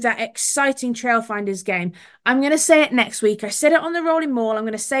preview that exciting Trailfinders game. I'm going to say it next week. I said it on the Rolling Mall. I'm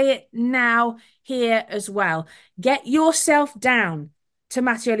going to say it now here as well. Get yourself down to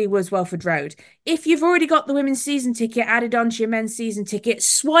Matty Lee Woods, Welford Road. If you've already got the women's season ticket added on to your men's season ticket,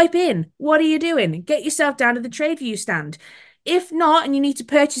 swipe in. What are you doing? Get yourself down to the trade view stand. If not, and you need to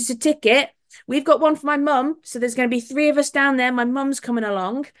purchase a ticket, we've got one for my mum. So there's going to be three of us down there. My mum's coming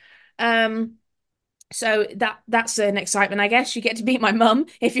along. So that's an excitement, I guess. You get to meet my mum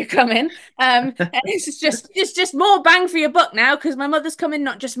if you're coming. And it's just more bang for your buck now because my mother's coming,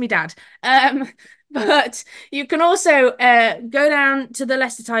 not just me dad. But you can also go down to the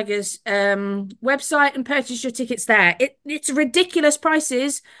Leicester Tigers website and purchase your tickets there. It's ridiculous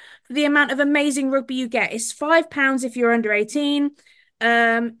prices for the amount of amazing rugby you get. It's £5 if you're under 18.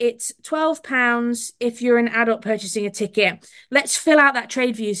 It's £12 if you're an adult purchasing a ticket. Let's fill out that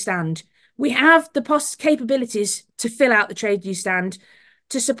trade view stand. We have the capabilities to fill out the trade view stand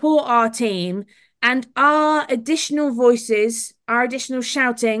to support our team, and our additional voices, our additional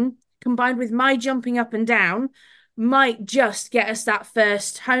shouting, combined with my jumping up and down, might just get us that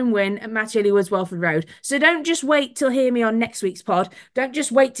first home win at Matty Woods, Welford Road. So don't just wait till hear me on next week's pod. Don't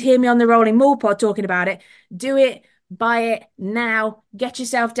just wait to hear me on the Rolling Mall pod talking about it. Do it, buy it now. Get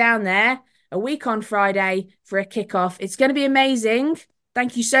yourself down there a week on Friday for a kickoff. It's going to be amazing.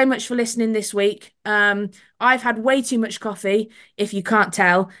 Thank you so much for listening this week. I've had way too much coffee, if you can't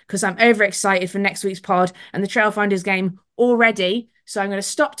tell, because I'm overexcited for next week's pod and the Trailfinders game already. So I'm going to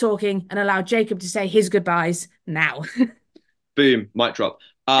stop talking and allow Jacob to say his goodbyes now. Boom, mic drop.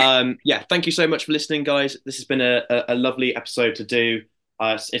 Yeah, thank you so much for listening, guys. This has been a lovely episode to do.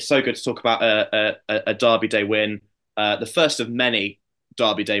 It's so good to talk about a Derby Day win, the first of many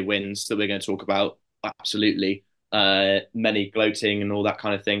Derby Day wins that we're going to talk about. Absolutely, many gloating and all that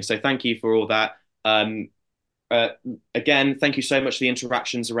kind of thing. So thank you for all that. Uh, Again, thank you so much for the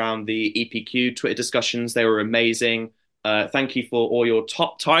interactions around the EPQ Twitter discussions. They were amazing. Thank you for all your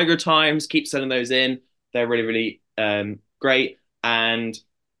top Tiger times. Keep sending those in. They're really, really great. And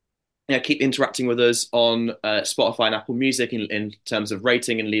yeah, keep interacting with us on Spotify and Apple Music in terms of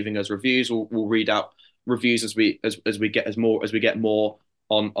rating and leaving us reviews. We'll read out reviews as we get more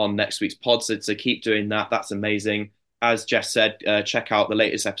on next week's pod. So keep doing that. That's amazing. As Jess said, check out the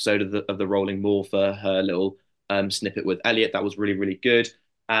latest episode of the Rolling Mall for her little snippet with Elliot. That was really, really good.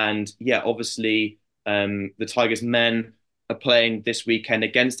 And yeah, obviously, the Tigers men are playing this weekend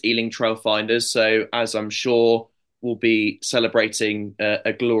against Ealing Trailfinders. So, as I'm sure, we'll be celebrating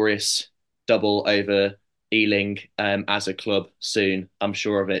a glorious double over Ealing as a club soon. I'm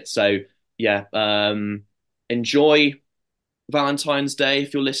sure of it. So, yeah, enjoy Valentine's Day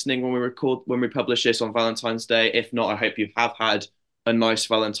if you're listening when we publish this on Valentine's Day. If not, I hope you have had a nice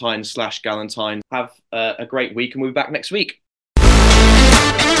Valentine/Galentine. Have a great week, and we'll be back next week.